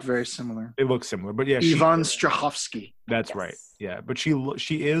do look very similar. They look similar, but yeah. Yvonne Strahovski. That's right. Yeah, but she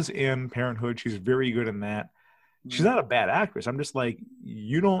is in Parenthood. She's very good in that. She's not a bad actress. I'm just like,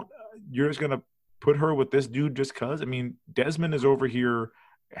 you're just going to put her with this dude just because? I mean, Desmond is over here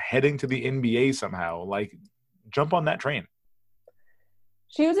heading to the NBA somehow. Like, jump on that train.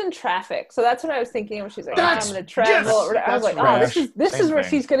 She was in Traffic, so that's what I was thinking when she's like, I'm going to travel. Yes, I was like, this is where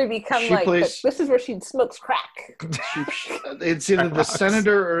she's going to become this is where she smokes crack. It's either the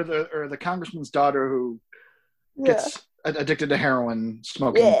senator or the congressman's daughter who gets addicted to heroin,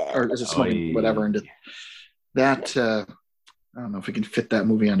 smoking, or is it smoking, whatever. And that, I don't know if we can fit that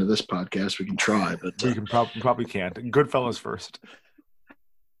movie onto this podcast. We can try, but we can probably can't. Goodfellas first.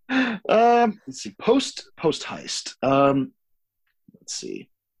 Let's see. Post heist. Let's see.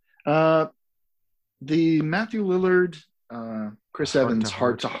 The Matthew Lillard, Chris Evans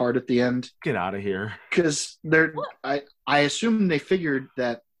heart to heart at the end. Get out of here. Because I assume they figured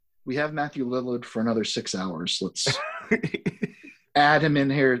that we have Matthew Lillard for another 6 hours. Let's add him in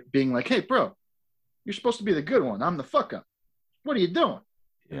here being like, hey, bro, you're supposed to be the good one. I'm the fuck up. What are you doing?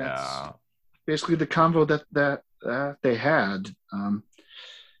 Yeah. That's basically the convo that they had.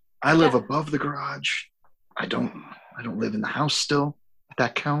 I live above the garage. I don't live in the house still. If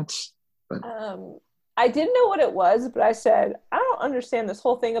that counts. But I didn't know what it was, but I said, I don't understand this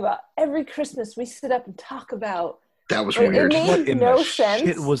whole thing about every Christmas we sit up and talk about. That was weird. It made no sense.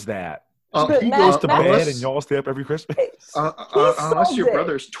 Shit was that? He goes to bed and y'all stay up every Christmas? Unless your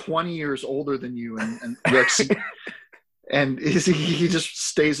brother's 20 years older than you and he just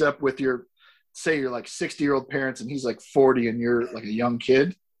stays up with you're like 60-year-old parents and he's like 40 and you're like a young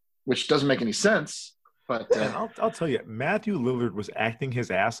kid, which doesn't make any sense. But I'll tell you, Matthew Lillard was acting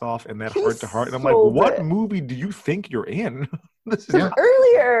his ass off in that heart to heart, and I'm like, what movie do you think you're in?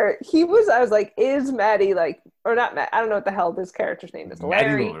 Earlier, I was like, is Maddie like, or not Matt? I don't know what the hell this character's name is.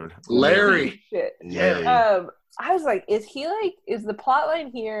 Larry. Larry. Shit. Larry. I was like, is the plot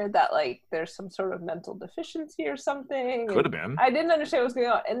line here that like there's some sort of mental deficiency or something? Could have been. I didn't understand what was going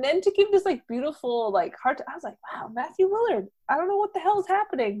on. And then to give this like beautiful, like heart, I was like, wow, Matthew Lillard. I don't know what the hell is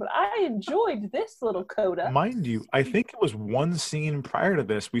happening, but I enjoyed this little coda. Mind you, I think it was one scene prior to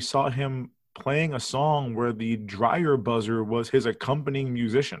this, we saw him playing a song where the dryer buzzer was his accompanying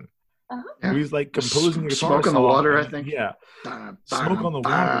musician. Yeah. He's like composing a Smoke on the Water, I think. Yeah. Smoke on the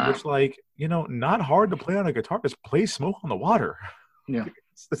Water, which like, not hard to play on a guitar. Just play Smoke on the Water. Yeah.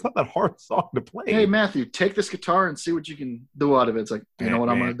 It's not that hard song to play. Hey, Matthew, take this guitar and see what you can do out of it. It's like, you know what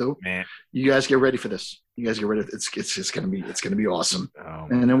I'm going to do? You guys get ready for this. You guys get ready. It's going to be awesome. Oh,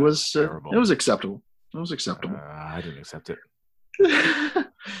 and it was acceptable. It was acceptable. I didn't accept it.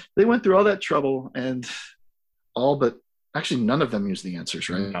 They went through all that trouble and all but actually none of them used the answers,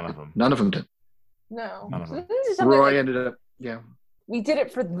 right? None of them did. No. Roy ended up, we did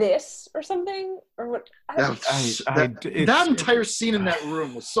it for this or something or what? That entire scene in that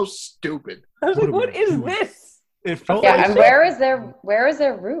room was so stupid. I was like, what is this? It felt like and where is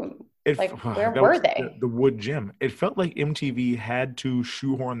their room? Where were they? The wood gym. It felt like MTV had to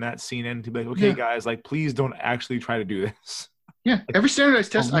shoehorn that scene in to be like, okay, guys, like, please don't actually try to do this. Yeah, every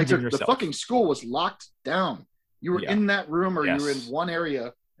standardized test I took, the fucking school was locked down. You were in that room or you were in one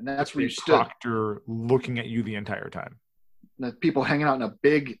area, and that's where you stood. Proctor looking at you the entire time. The people hanging out in a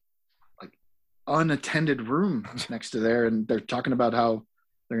big, like, unattended room next to there, and they're talking about how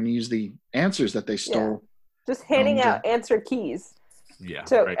they're going to use the answers that they stole. Just handing out answer keys. Yeah.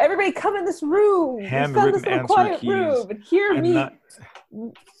 So everybody come in this room. Handwritten answer quiet keys. Room and hear me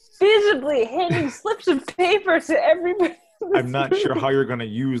visibly handing slips of paper to everybody. I'm not sure how you're going to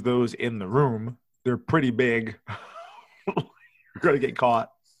use those in the room. They're pretty big. You're going to get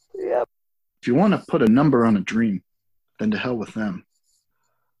caught. Yep. If you want to put a number on a dream, then to hell with them.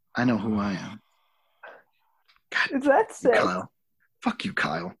 I know who I am. God, is that sick? Kyle. Fuck you,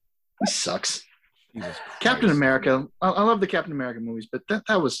 Kyle. He sucks. Captain America. I love the Captain America movies, but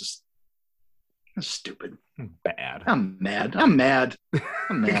that was just stupid. Bad. I'm mad.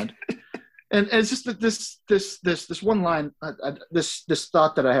 And it's just that this one line, this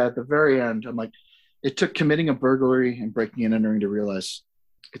thought that I had at the very end. I'm like, it took committing a burglary and breaking and entering to realize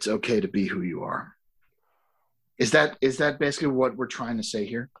it's okay to be who you are. Is that basically what we're trying to say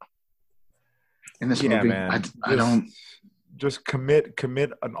here in this movie? Man. I don't. Just commit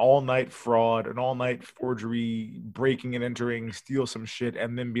an all-night fraud, an all-night forgery, breaking and entering, steal some shit,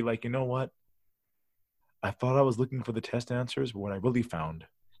 and then be like, you know what? I thought I was looking for the test answers, but what I really found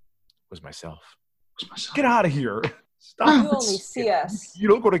was myself. Get out of here. Stop. You only see us. You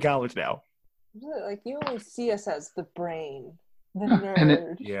don't go to college now. Like, you only see us as the brain, the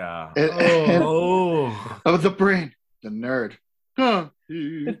nerd. The brain, the nerd. The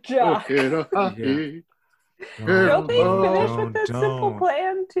jock. Don't they finish with that simple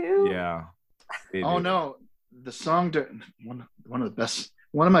plan too? Yeah. Oh no, the song, one of the best,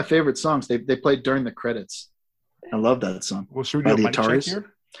 one of my favorite songs. They played during the credits. I love that song. Well, should we do a mic check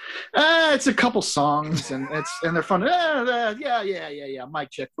here? It's a couple songs and they're fun. Yeah.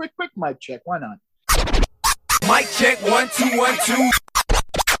 Mic check, quick mic check. Why not? Mic check 1 2 1 2.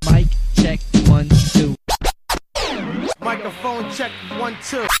 Mic check 1 2. Microphone check 1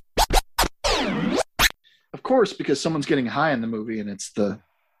 2. Of course, because someone's getting high in the movie and it's the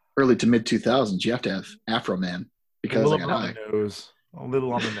early to mid 2000s, you have to have Afro Man because I got high. A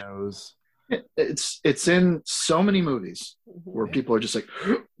little on the nose. It's in so many movies where people are just like,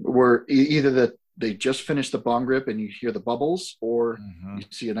 where either they just finished the bong rip and you hear the bubbles, or you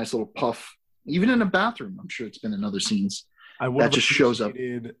see a nice little puff. Even in a bathroom, I'm sure it's been in other scenes. That just shows up.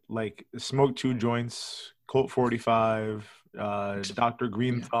 Like Smoke 2 Joints, Colt 45, Dr.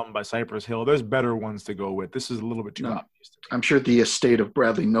 Green Thumb by Cypress Hill. There's better ones to go with. This is a little bit too obvious. I'm sure the estate of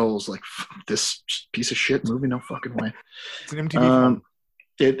Bradley Knowles, like, this piece of shit movie, no fucking way. It's an MTV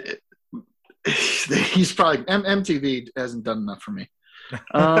film. He's probably MTV hasn't done enough for me.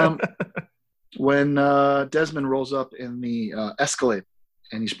 When Desmond rolls up in the Escalade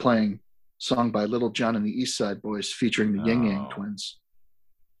and he's playing song by Little John and the East Side Boys featuring the Yang Yang Twins.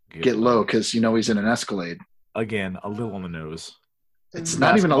 Get low, because you know he's in an Escalade. Again, a little on the nose. It's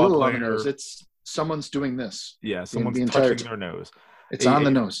not even a little on the nose. It's someone's doing this. Yeah, someone's touching their nose. It's on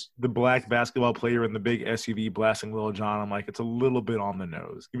the nose. The black basketball player in the big SUV blasting Lil Jon. I'm like, it's a little bit on the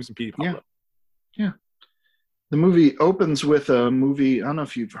nose. Give me some Petey Pablo. Yeah. The movie opens with a movie. I don't know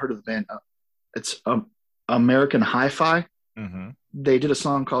if you've heard of the band. It's American Hi-Fi. Mm-hmm. They did a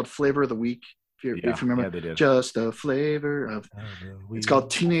song called Flavor of the Week. If you remember, they did. Just a flavor of. It's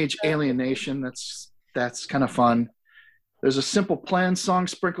called Teenage Alienation. That's kind of fun. There's a Simple Plan song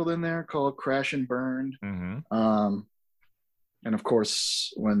sprinkled in there called Crash and Burn. Mm-hmm. And of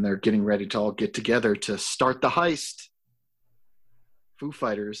course, when they're getting ready to all get together to start the heist, Foo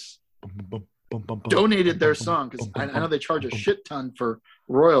Fighters donated their song, because I know they charge a shit ton for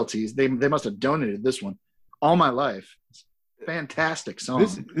royalties. They must have donated this one. All My Life. Fantastic song.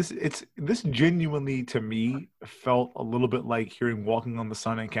 This genuinely, to me, felt a little bit like hearing Walking on the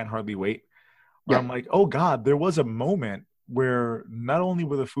Sun and Can't Hardly Wait. Where I'm like, oh God, there was a moment where not only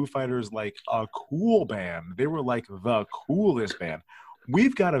were the Foo Fighters like a cool band, they were like the coolest band.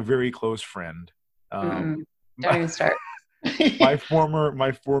 We've got a very close friend. Don't even start. my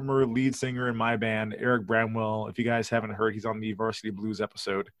former lead singer in my band, Eric Bramwell. If you guys haven't heard, he's on the Varsity Blues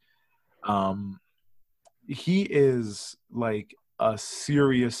episode. He is like a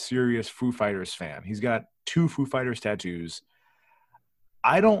serious Foo Fighters fan. He's got 2 Foo Fighters tattoos.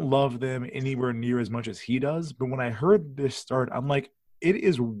 I don't love them anywhere near as much as he does, but when I heard this start, I'm like, it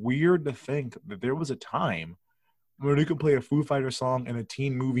is weird to think that there was a time when you could play a Foo Fighters song in a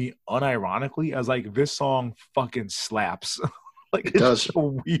teen movie unironically as like, this song fucking slaps. Like, it does. A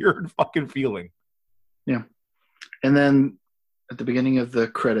weird fucking feeling. Yeah. And then at the beginning of the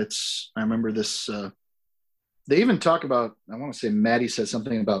credits, I remember this, they even talk about, I want to say Maddie says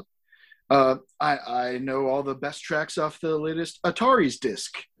something about, I know all the best tracks off the latest Atari's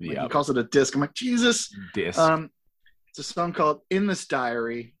disc. Like, he calls it a disc. I'm like, Jesus. Disc. It's a song called In This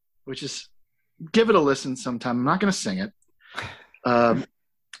Diary, which is, give it a listen sometime. I'm not going to sing it.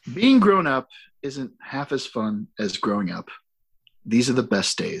 Being grown up isn't half as fun as growing up. These are the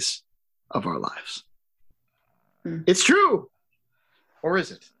best days of our lives. It's true. Or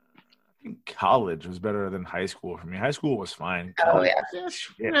is it? I think college was better than high school for me. High school was fine. College,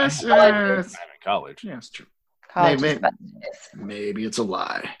 Yes. College. Yeah, it's true. Maybe it's a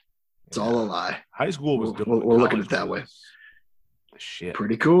lie. It's all a lie. High school was good. We'll look at it that way. Shit.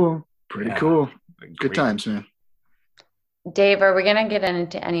 Pretty cool. Cool. Good times, man. Dave, are we going to get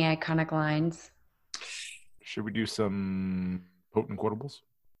into any iconic lines? Should we do some potent quotables?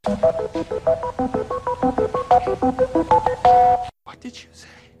 What did you say?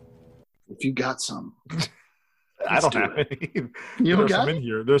 If you got some. I don't have any. You got some in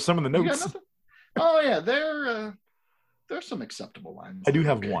here. There's some in the notes. Oh, yeah. There's some acceptable lines. I do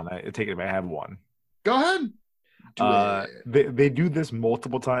have one. I take it if I have one. Go ahead. They do this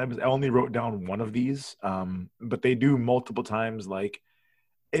multiple times. I only wrote down one of these, but they do multiple times. Like,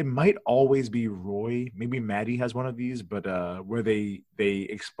 it might always be Roy. Maybe Maddie has one of these, but where they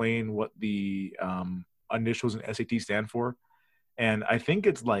explain what the initials in SAT stand for. And I think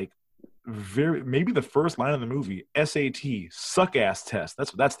it's like maybe the first line of the movie, SAT, suck ass test.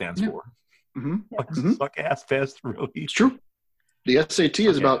 That's what that stands for. Mm-hmm. Suck ass test, really? It's true. The SAT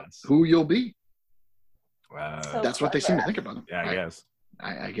is about who you'll be. That's what they seem to think about them. Yeah, I guess.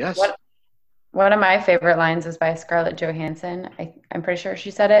 I guess. One of my favorite lines is by Scarlett Johansson. I'm pretty sure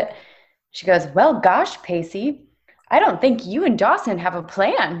she said it. She goes, "Well, gosh, Pacey, I don't think you and Dawson have a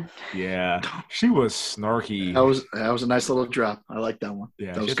plan." Yeah, she was snarky. That was a nice little drop. I like that one.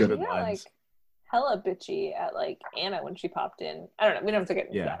 Yeah, that was good. Like hella bitchy at like Anna when she popped in. I don't know. We don't have to get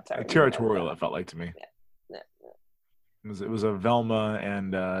into that. Sorry. Territorial. It felt like to me. Yeah. It was a Velma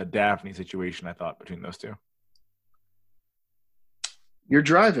and Daphne situation, I thought, between those two. You're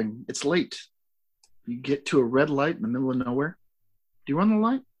driving. It's late. You get to a red light in the middle of nowhere. Do you run the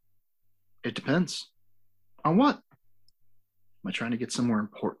light? It depends. On what? Am I trying to get somewhere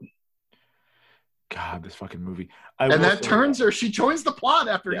important? God, this fucking movie. And that turns her. She joins the plot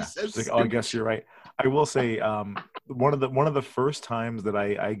after he says. Like, I guess you're right. I will say, one of the first times that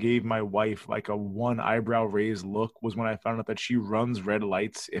I gave my wife like a one eyebrow raised look was when I found out that she runs red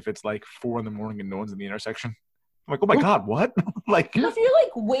lights if it's like 4 a.m. and no one's in the intersection. I'm like, oh my God, what? Like, if you're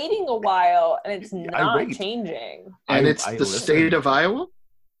like waiting a while and it's not changing, and it's the state of Iowa.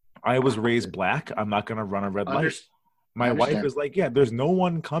 I was raised black. I'm not gonna run a red light. My wife is like, yeah, there's no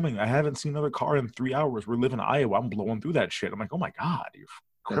one coming. I haven't seen another car in 3 hours. We're living in Iowa. I'm blowing through that shit. I'm like, oh my God, you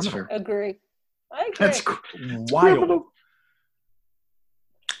That's criminal. fair. Agree. I agree. That's wild.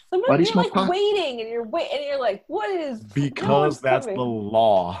 Sometimes you're like waiting and you're like, what is? Because that's the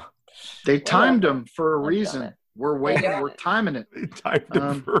law. They timed them for a reason. We're waiting. We're timing it. They timed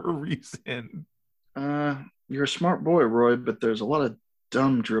them for a reason. You're a smart boy, Roy, but there's a lot of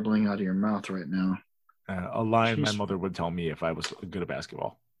dumb dribbling out of your mouth right now. A line my mother would tell me if I was good at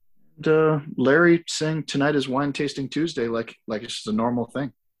basketball. Larry saying tonight is wine tasting Tuesday, like it's just a normal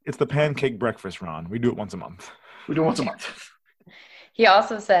thing. It's the pancake breakfast, Ron. We do it once a month. He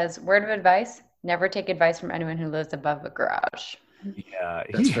also says, word of advice, never take advice from anyone who lives above a garage. Yeah,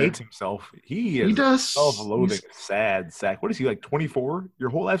 he hates himself. He does. Self-loathing, sad sack. What is he, like 24? Your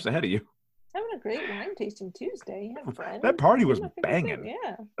whole life's ahead of you. Having a great wine tasting Tuesday. You have friends. That party was banging.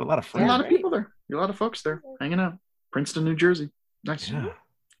 Yeah. A lot of friends. A lot of people there. A lot of folks there hanging out. Princeton, New Jersey. Nice. Yeah.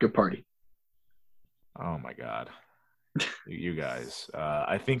 Good party. Oh my God. You guys.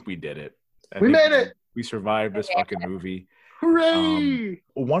 I think we did it. We made it. We survived this fucking movie. Hooray!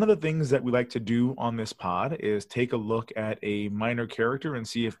 One of the things that we like to do on this pod is take a look at a minor character and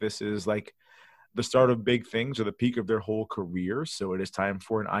see if this is like the start of big things or the peak of their whole career. So it is time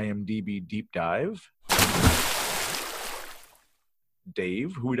for an IMDb deep dive.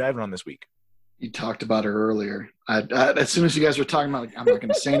 Dave, who are we diving on this week? You talked about her earlier. As soon as you guys were talking about, like, I'm not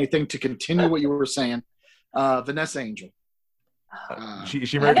going to say anything to continue what you were saying. Vanessa Angel.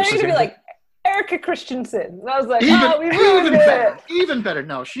 She married. I thought you were going to be like Erica Christensen. And I was like, we even ruined better. Even better.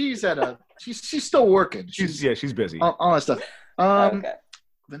 No, she's still working. She's busy. All that stuff. Okay.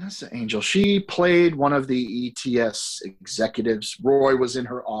 Vanessa Angel. She played one of the ETS executives. Roy was in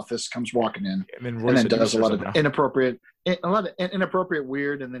her office, comes walking in, and then does a lot of inappropriate,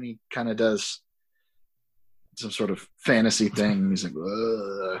 weird, and then he kind of does some sort of fantasy thing. He's like,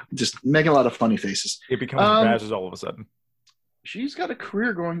 ugh, just making a lot of funny faces. It becomes Brazzers all of a sudden. She's got a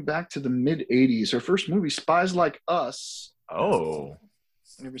career going back to the mid '80s. Her first movie, Spies Like Us. Oh,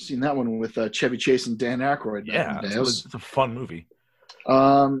 I've never seen that one with Chevy Chase and Dan Aykroyd. Yeah, it's a fun movie.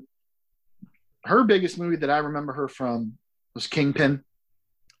 Her biggest movie that I remember her from was Kingpin.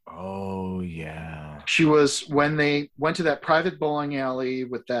 Oh yeah. She was when they went to that private bowling alley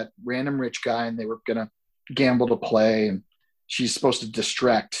with that random rich guy, and they were gonna gamble to play, and she's supposed to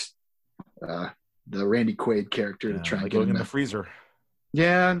distract the Randy Quaid character to try and get him in the freezer.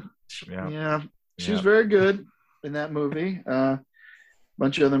 Yeah. She was very good in that movie.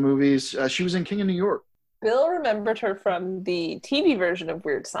 Bunch of other movies. She was in King of New York. Bill remembered her from the TV version of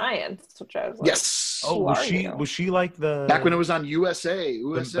Weird Science, which I was like, yes. Oh, was she like the back when it was on USA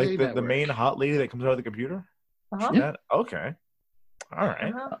the main hot lady that comes out of the computer? Uh-huh. Okay. All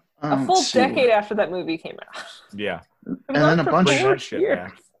right. Uh-huh. A full decade after that movie came out. Yeah. And then a bunch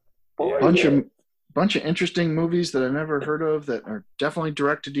of bunch of interesting movies that I never heard of that are definitely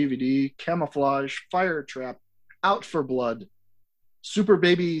direct to DVD. Camouflage, Fire Trap, Out for Blood, Super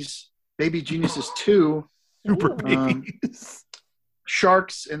Babies, Baby Geniuses 2, Super Babies,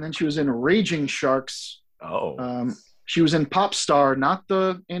 Sharks, and then she was in Raging Sharks. Oh. She was in Pop Star, not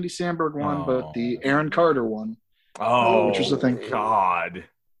the Andy Samberg one, but the Aaron Carter one. Oh, which was the thing. God.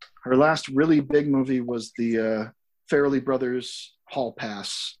 Her last really big movie was the Farrelly Brothers Hall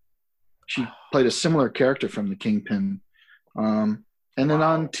Pass. She played a similar character from the Kingpin. And then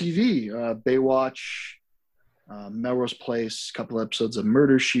on TV, Baywatch, Melrose Place, a couple episodes of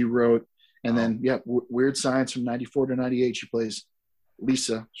Murder, She Wrote. And then, Weird Science from 94 to 98. She plays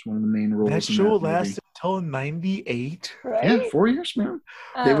Lisa. She's one of the main roles. That show lasted until 98. Right? Yeah, 4 years, man.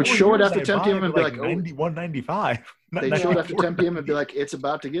 They would show it after 10 p.m. and be like 91, 95. They show it after 10 p.m. and be like, it's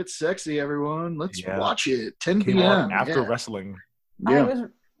about to get sexy, everyone. Let's watch it. 10 p.m. After wrestling. Yeah. I was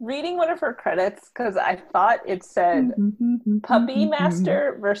reading one of her credits because I thought it said Puppy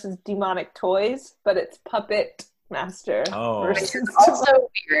Master versus Demonic Toys, but it's Puppet Master versus also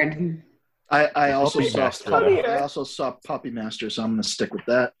weird. I also saw Puppy Master, so I'm going to stick with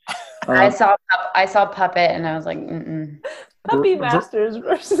that. I saw Puppet, and I was like, Puppy Masters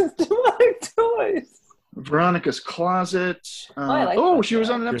versus Demonic Toys. Veronica's Closet. She was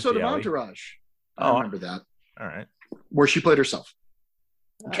on an episode of Entourage. I remember that. All right. Where she played herself.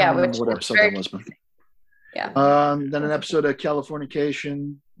 Yeah, what episode that was. But. Yeah. Then an episode of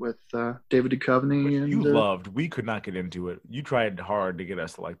Californication with David Duchovny. You loved. We could not get into it. You tried hard to get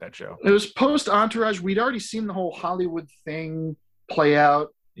us to like that show. It was post Entourage. We'd already seen the whole Hollywood thing play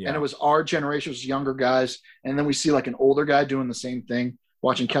out, and it was our generation, it was younger guys, and then we see like an older guy doing the same thing.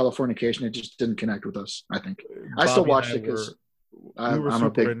 Watching Californication, it just didn't connect with us. I think I still watched it because I'm a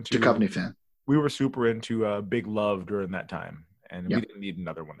big Duchovny fan. We were super into Big Love during that time, and we didn't need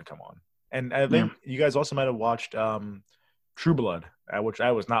another one to come on. And I think you guys also might have watched True Blood, which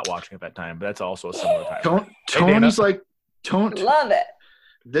I was not watching at that time, but that's also a similar time. Tony's like, love it.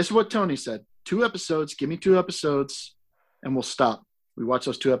 This is what Tony said. 2 episodes. Give me 2 episodes, and we'll stop. We watched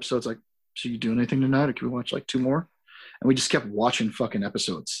those 2 episodes. Like, so you doing anything tonight, or can we watch like 2 more? And we just kept watching fucking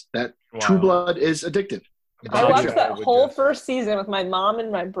episodes. That True Blood is addictive. I watched that whole first season with my mom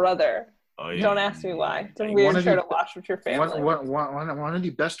and my brother. Oh, yeah. Don't ask me why. It's a weird show to watch with your family. One of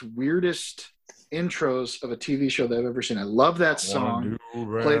the best, weirdest intros of a TV show that I've ever seen. I love that song.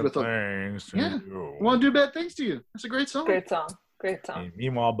 Played with things Want to do bad things to you. That's a great song. Great song. Great song. And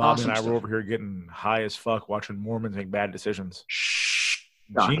meanwhile, Bobby Awesome and I stuff. were over here getting high as fuck watching Mormons make bad decisions.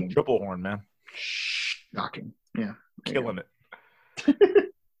 Shocking. Gene Triplehorn, man. Shocking. Yeah. Killing it.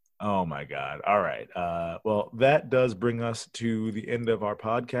 Oh my God. All right. Well, that does bring us to the end of our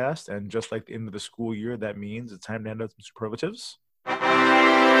podcast. And just like the end of the school year, that means it's time to hand out some superlatives.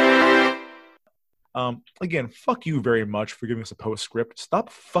 Again, fuck you very much for giving us a postscript. Stop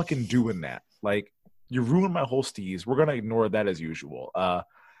fucking doing that. Like, you ruined my whole steez. We're going to ignore that as usual.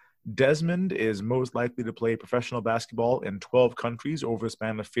 Desmond is most likely to play professional basketball in 12 countries over a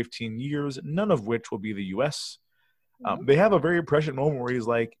span of 15 years, none of which will be the U.S. They have a very prescient moment where he's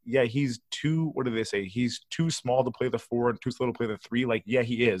like, yeah, he's too, what do they say? He's too small to play the 4 and too slow to play the 3. Like, yeah,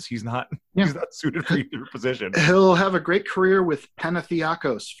 he is. He's not suited for either position. He'll have a great career with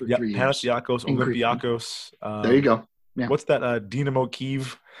Panathinaikos for 3 years. Panathinaikos, Olympiakos. There you go. Yeah. What's that? Dynamo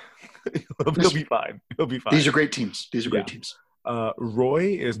Kyiv. He'll be fine. He'll be fine. These are great teams. Great teams.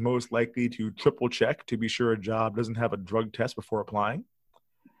 Roy is most likely to triple check to be sure a job doesn't have a drug test before applying.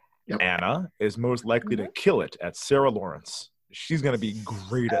 Yep. Anna is most likely to kill it at Sarah Lawrence. She's going to be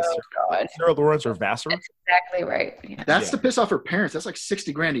great at Sarah Lawrence or Vassar. That's exactly right. Yeah. That's to piss off her parents. That's like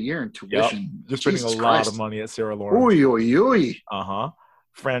 $60,000 a year in tuition. Yep. Just spending a lot of money at Sarah Lawrence. Oy, oy, oy. Uh-huh.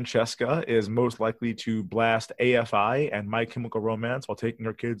 Francesca is most likely to blast AFI and My Chemical Romance while taking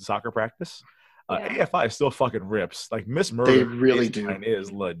her kids to soccer practice. AFI still fucking rips. Like, Miss Murder they really do.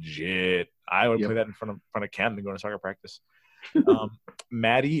 Is legit. I would play that in front of Camden going to soccer practice.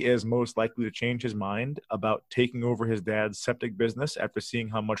 Maddie is most likely to change his mind about taking over his dad's septic business after seeing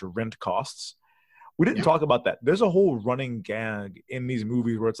how much rent costs. We didn't talk about that. There's a whole running gag in these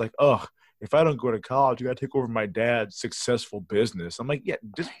movies where it's like, ugh, if I don't go to college, you got to take over my dad's successful business. I'm like, yeah,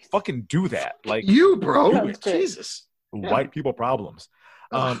 just fucking do that. Like, you, bro. Jesus. White people problems.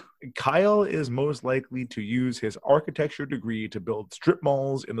 Kyle is most likely to use his architecture degree to build strip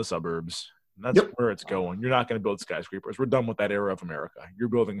malls in the suburbs. And that's where it's going. You're not going to build skyscrapers. We're done with that era of America. You're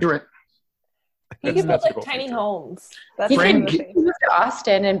building. You're right. You can build like tiny homes. That's move to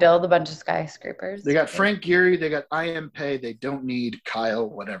Austin and build a bunch of skyscrapers. They got Frank Geary. They got I.M. Pei. They don't need Kyle,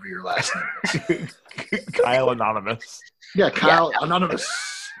 whatever your last name is. Kyle Anonymous. Yeah, Kyle Anonymous.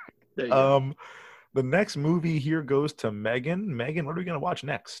 There you go. The next movie here goes to Megan. Megan, what are we going to watch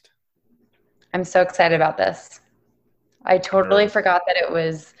next? I'm so excited about this. I totally forgot that it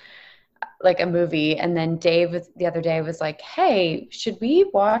was like a movie. And then Dave the other day was like, hey, should we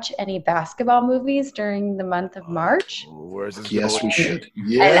watch any basketball movies during the month of March? Where's this yes, going? We should.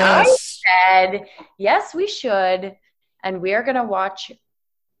 Yes. And I said, yes, we should. And we are going to watch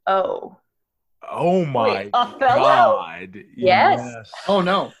O. Oh, my Othello? God. Yes. Oh,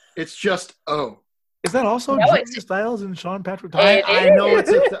 no. It's just O. Is that also Julia Stiles and Sean Patrick Thomas? I know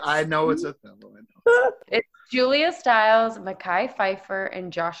it's Othello. It's Julia Stiles, Mekhi Phifer,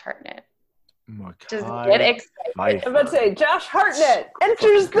 and Josh Hartnett. Just get excited. I'm about to say, Josh Hartnett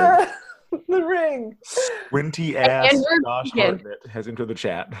enters the ring. Squinty ass Josh Hartnett has entered the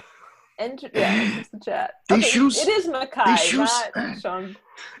chat. It's the chat. These shoes. It is Mekhi, not Sean.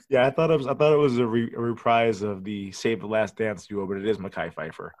 Yeah, I thought it was a reprise of the Save the Last Dance duo, but it is Mekhi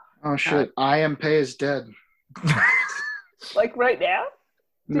Phifer. Oh shit! I.M. Pei is dead. Like right now?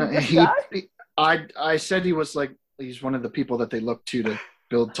 No, I said he was like he's one of the people that they look to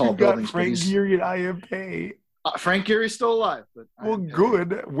build tall buildings. Frank Geary and I.M. Pei. Frank Geary's still alive. But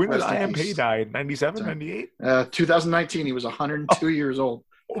good. When did I.M. Pei die? 97, 98? 2019. He was 102 years old.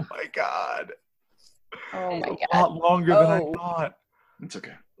 Oh my God. Oh my God. A lot longer than I thought. It's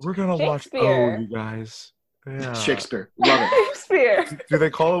okay. We're gonna watch you guys. Yeah. Shakespeare. Love it. Shakespeare. Do they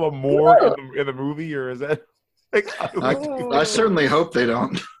call him a Moor in the movie, or is that? I certainly hope they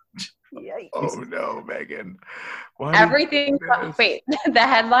don't. Yikes. Oh no, Megan. Everything. Wait, the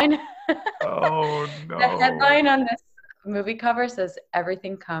headline. Oh no. The headline on this movie cover says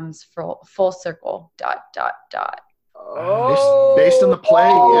 "Everything comes full circle." ... Oh. Based on the play,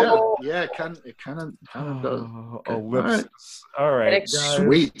 yeah. It kind of does. Okay. Ellipsis. All right, guys.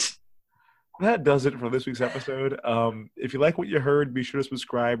 Sweet. That does it for this week's episode. If you like what you heard, be sure to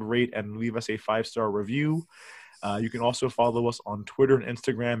subscribe, rate, and leave us a 5-star review. You can also follow us on Twitter and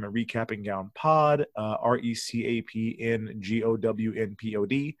Instagram at Recapping Gown Pod,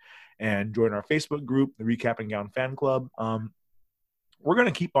 RECAPNGOWNPOD, and join our Facebook group, the Recapping Gown Fan Club. We're going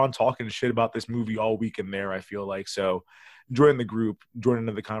to keep on talking shit about this movie all week in there, I feel like. So join the group, join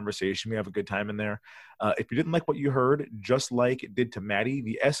into the conversation. We have a good time in there. If you didn't like what you heard, just like it did to Maddie,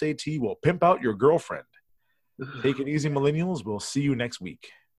 the SAT will pimp out your girlfriend. Take it easy, millennials. We'll see you next week.